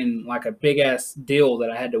fucking like a big ass deal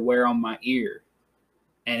that I had to wear on my ear,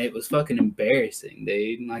 and it was fucking embarrassing,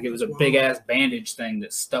 dude. Like it was a big ass bandage thing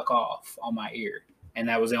that stuck off on my ear, and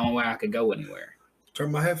that was the only way I could go anywhere.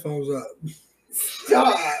 Turn my headphones up.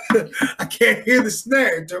 Stop. I can't hear the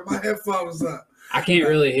snare. Turn my headphones up. I can't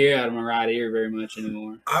really hear out of my right ear very much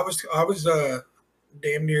anymore. I was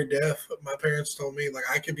damn near deaf. My parents told me like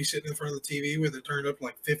I could be sitting in front of the TV with it turned up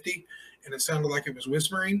like 50, and it sounded like it was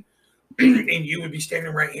whispering, and you would be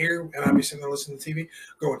standing right here, and I'd be sitting there listening to TV,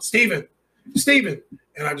 going Steven,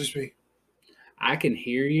 and I'd just be. I can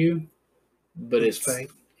hear you, but it's faint.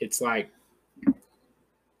 It's like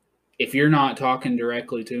if you're not talking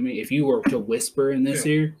directly to me, if you were to whisper in this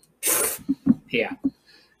ear, yeah,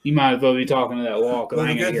 you might as well be talking to that wall because Well,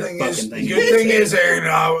 I the ain't gonna good hear a thing fucking is, thing. the good thing is, Aaron,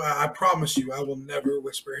 I promise you, I will never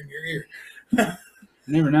whisper in your ear.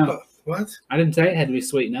 Never know. What? I didn't say it had to be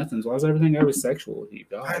sweet nothings. Why was everything always sexual with you,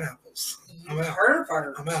 dog? Pineapples. I'm out.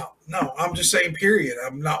 Pervert. I'm out. No, I'm just saying. Period.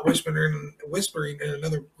 I'm not whispering in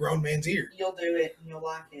another grown man's ear. You'll do it and you'll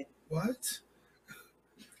like it. What?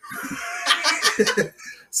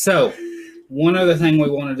 So, one other thing we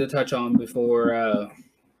wanted to touch on before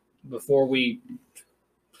we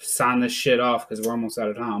sign this shit off because we're almost out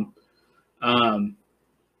of time.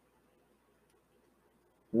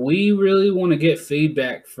 We really want to get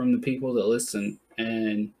feedback from the people that listen,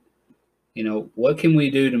 and what can we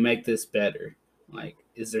do to make this better? Like,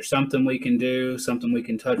 is there something we can do, something we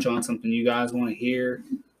can touch on, something you guys want to hear?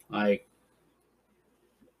 Like,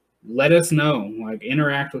 let us know. Like,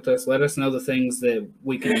 interact with us. Let us know the things that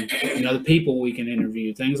we can, the people we can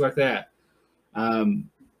interview, things like that.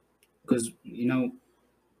 Because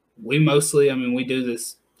we mostly, we do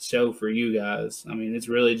this show for you guys. It's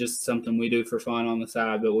really just something we do for fun on the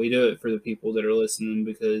side, but we do it for the people that are listening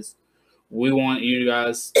because we want you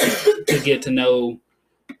guys to get to know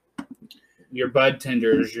your bud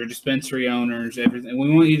tenders, your dispensary owners, everything.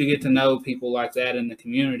 We want you to get to know people like that in the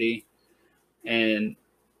community, and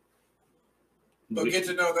get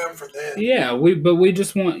to know them for them. Yeah, we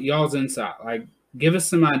just want y'all's insight. Like, give us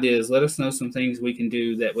some ideas. Let us know some things we can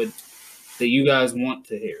do that you guys want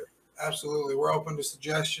to hear. Absolutely. We're open to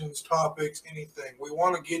suggestions, topics, anything. We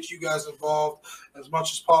want to get you guys involved as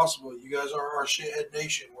much as possible. You guys are our shithead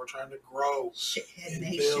nation. We're trying to grow Shithead and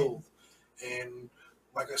nation. build. And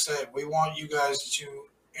like I said, we want you guys to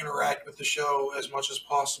interact with the show as much as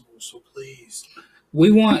possible. So please. We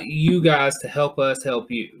want you guys to help us help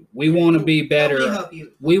you. We want to be better. Help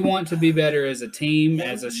you. We want to be better as a team,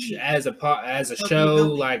 as a show.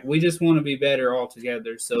 Like, we just want to be better all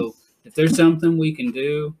together. So if there's something we can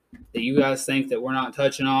do that you guys think that we're not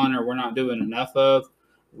touching on or we're not doing enough of,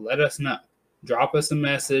 let us know. Drop us a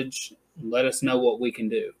message. Let us know what we can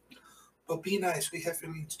do. But be nice. We have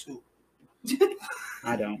feelings too.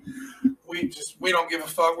 I don't. We don't give a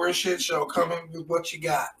fuck. We're a shit show. Come in with what you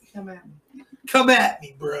got. Come at me. Come at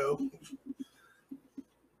me, bro.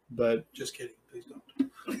 But Just kidding. Please don't.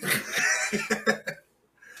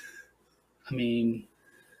 I mean,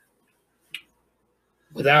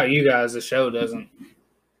 without you guys, the show doesn't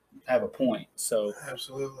have a point. So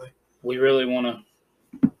Absolutely. we really want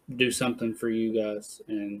to do something for you guys,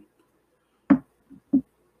 and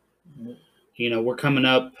we're coming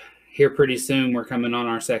up here pretty soon. We're coming on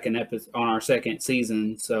our second episode, on our second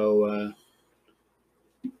season. So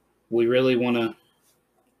we really want to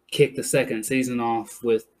kick the second season off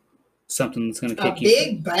with something that's going to kick A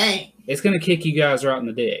big bang. It's going to kick you guys right in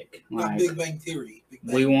the dick. Not Big Bang Theory. Big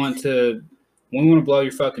Bang we want to blow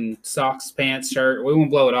your fucking socks, pants, shirt. We want to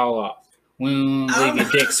blow it all off. We want to leave your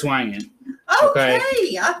dick swinging. Okay.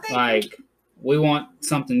 I think We want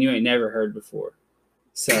something you ain't never heard before.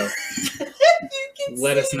 So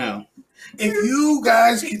let us know. If you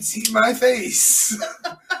guys can see my face,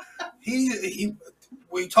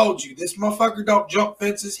 we told you this motherfucker don't jump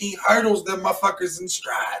fences. He hurdles them motherfuckers in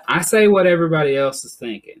stride. I say what everybody else is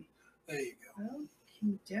thinking. There you go.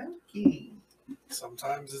 Okey-dokey.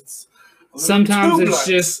 Sometimes it's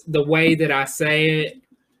just the way that I say it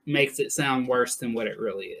makes it sound worse than what it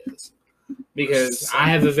really is. Because I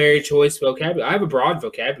have a very choice vocabulary. I have a broad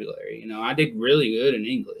vocabulary. I did really good in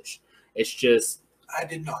English. It's just I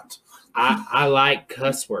did not. I like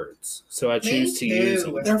cuss words, so I choose to use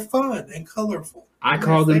them. They're fun and colorful. I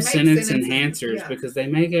call them they make sentence sentences, enhancers yeah. because they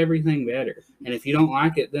make everything better. And if you don't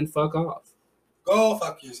like it, then fuck off. Go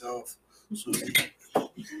fuck yourself.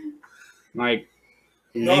 Like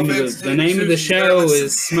the No name offense of to the name of the Susie, show but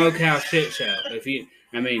is Smokehouse Shit Show.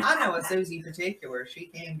 I know a Susie in particular. She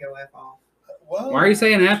can go F off. Well, why are you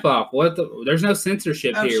saying F off? There's no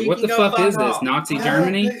censorship Oh, here. she What can the go fuck is fuck this? off. Nazi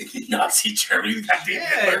Germany? Nazi Germany. Goddamn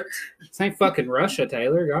Hitler. This ain't fucking Russia,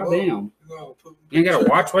 Taylor. Goddamn. No, You ain't gotta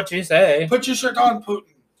watch what you say. Put your shirt on,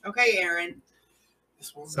 Putin. Okay, Aaron.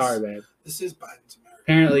 Sorry, babe. This is Biden's America.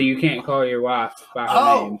 Apparently, you can't call your wife by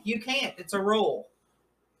her name. You can't. It's a rule.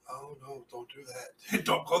 Oh no, don't do that.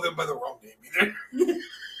 Don't call them by the wrong name either.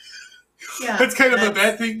 Yeah. That's kind of a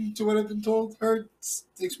bad thing to what I've been told, heard,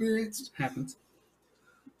 experienced. Happens.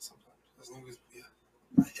 Sometimes, as long as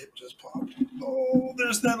my hip just popped. Oh,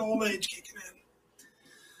 there's that old age kicking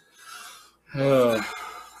in.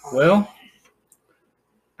 Well,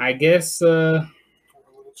 I guess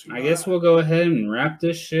we'll go ahead and wrap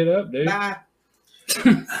this shit up, dude. Bye.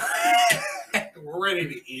 We're ready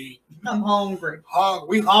to eat. I'm hungry.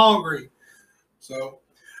 We hungry. So,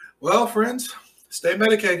 well, friends, stay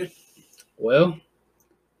medicated. Well,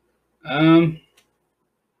 don't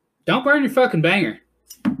burn your fucking banger.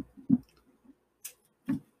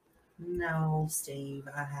 No, Steve,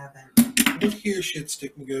 I haven't. Look here, shit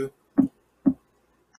stick me go.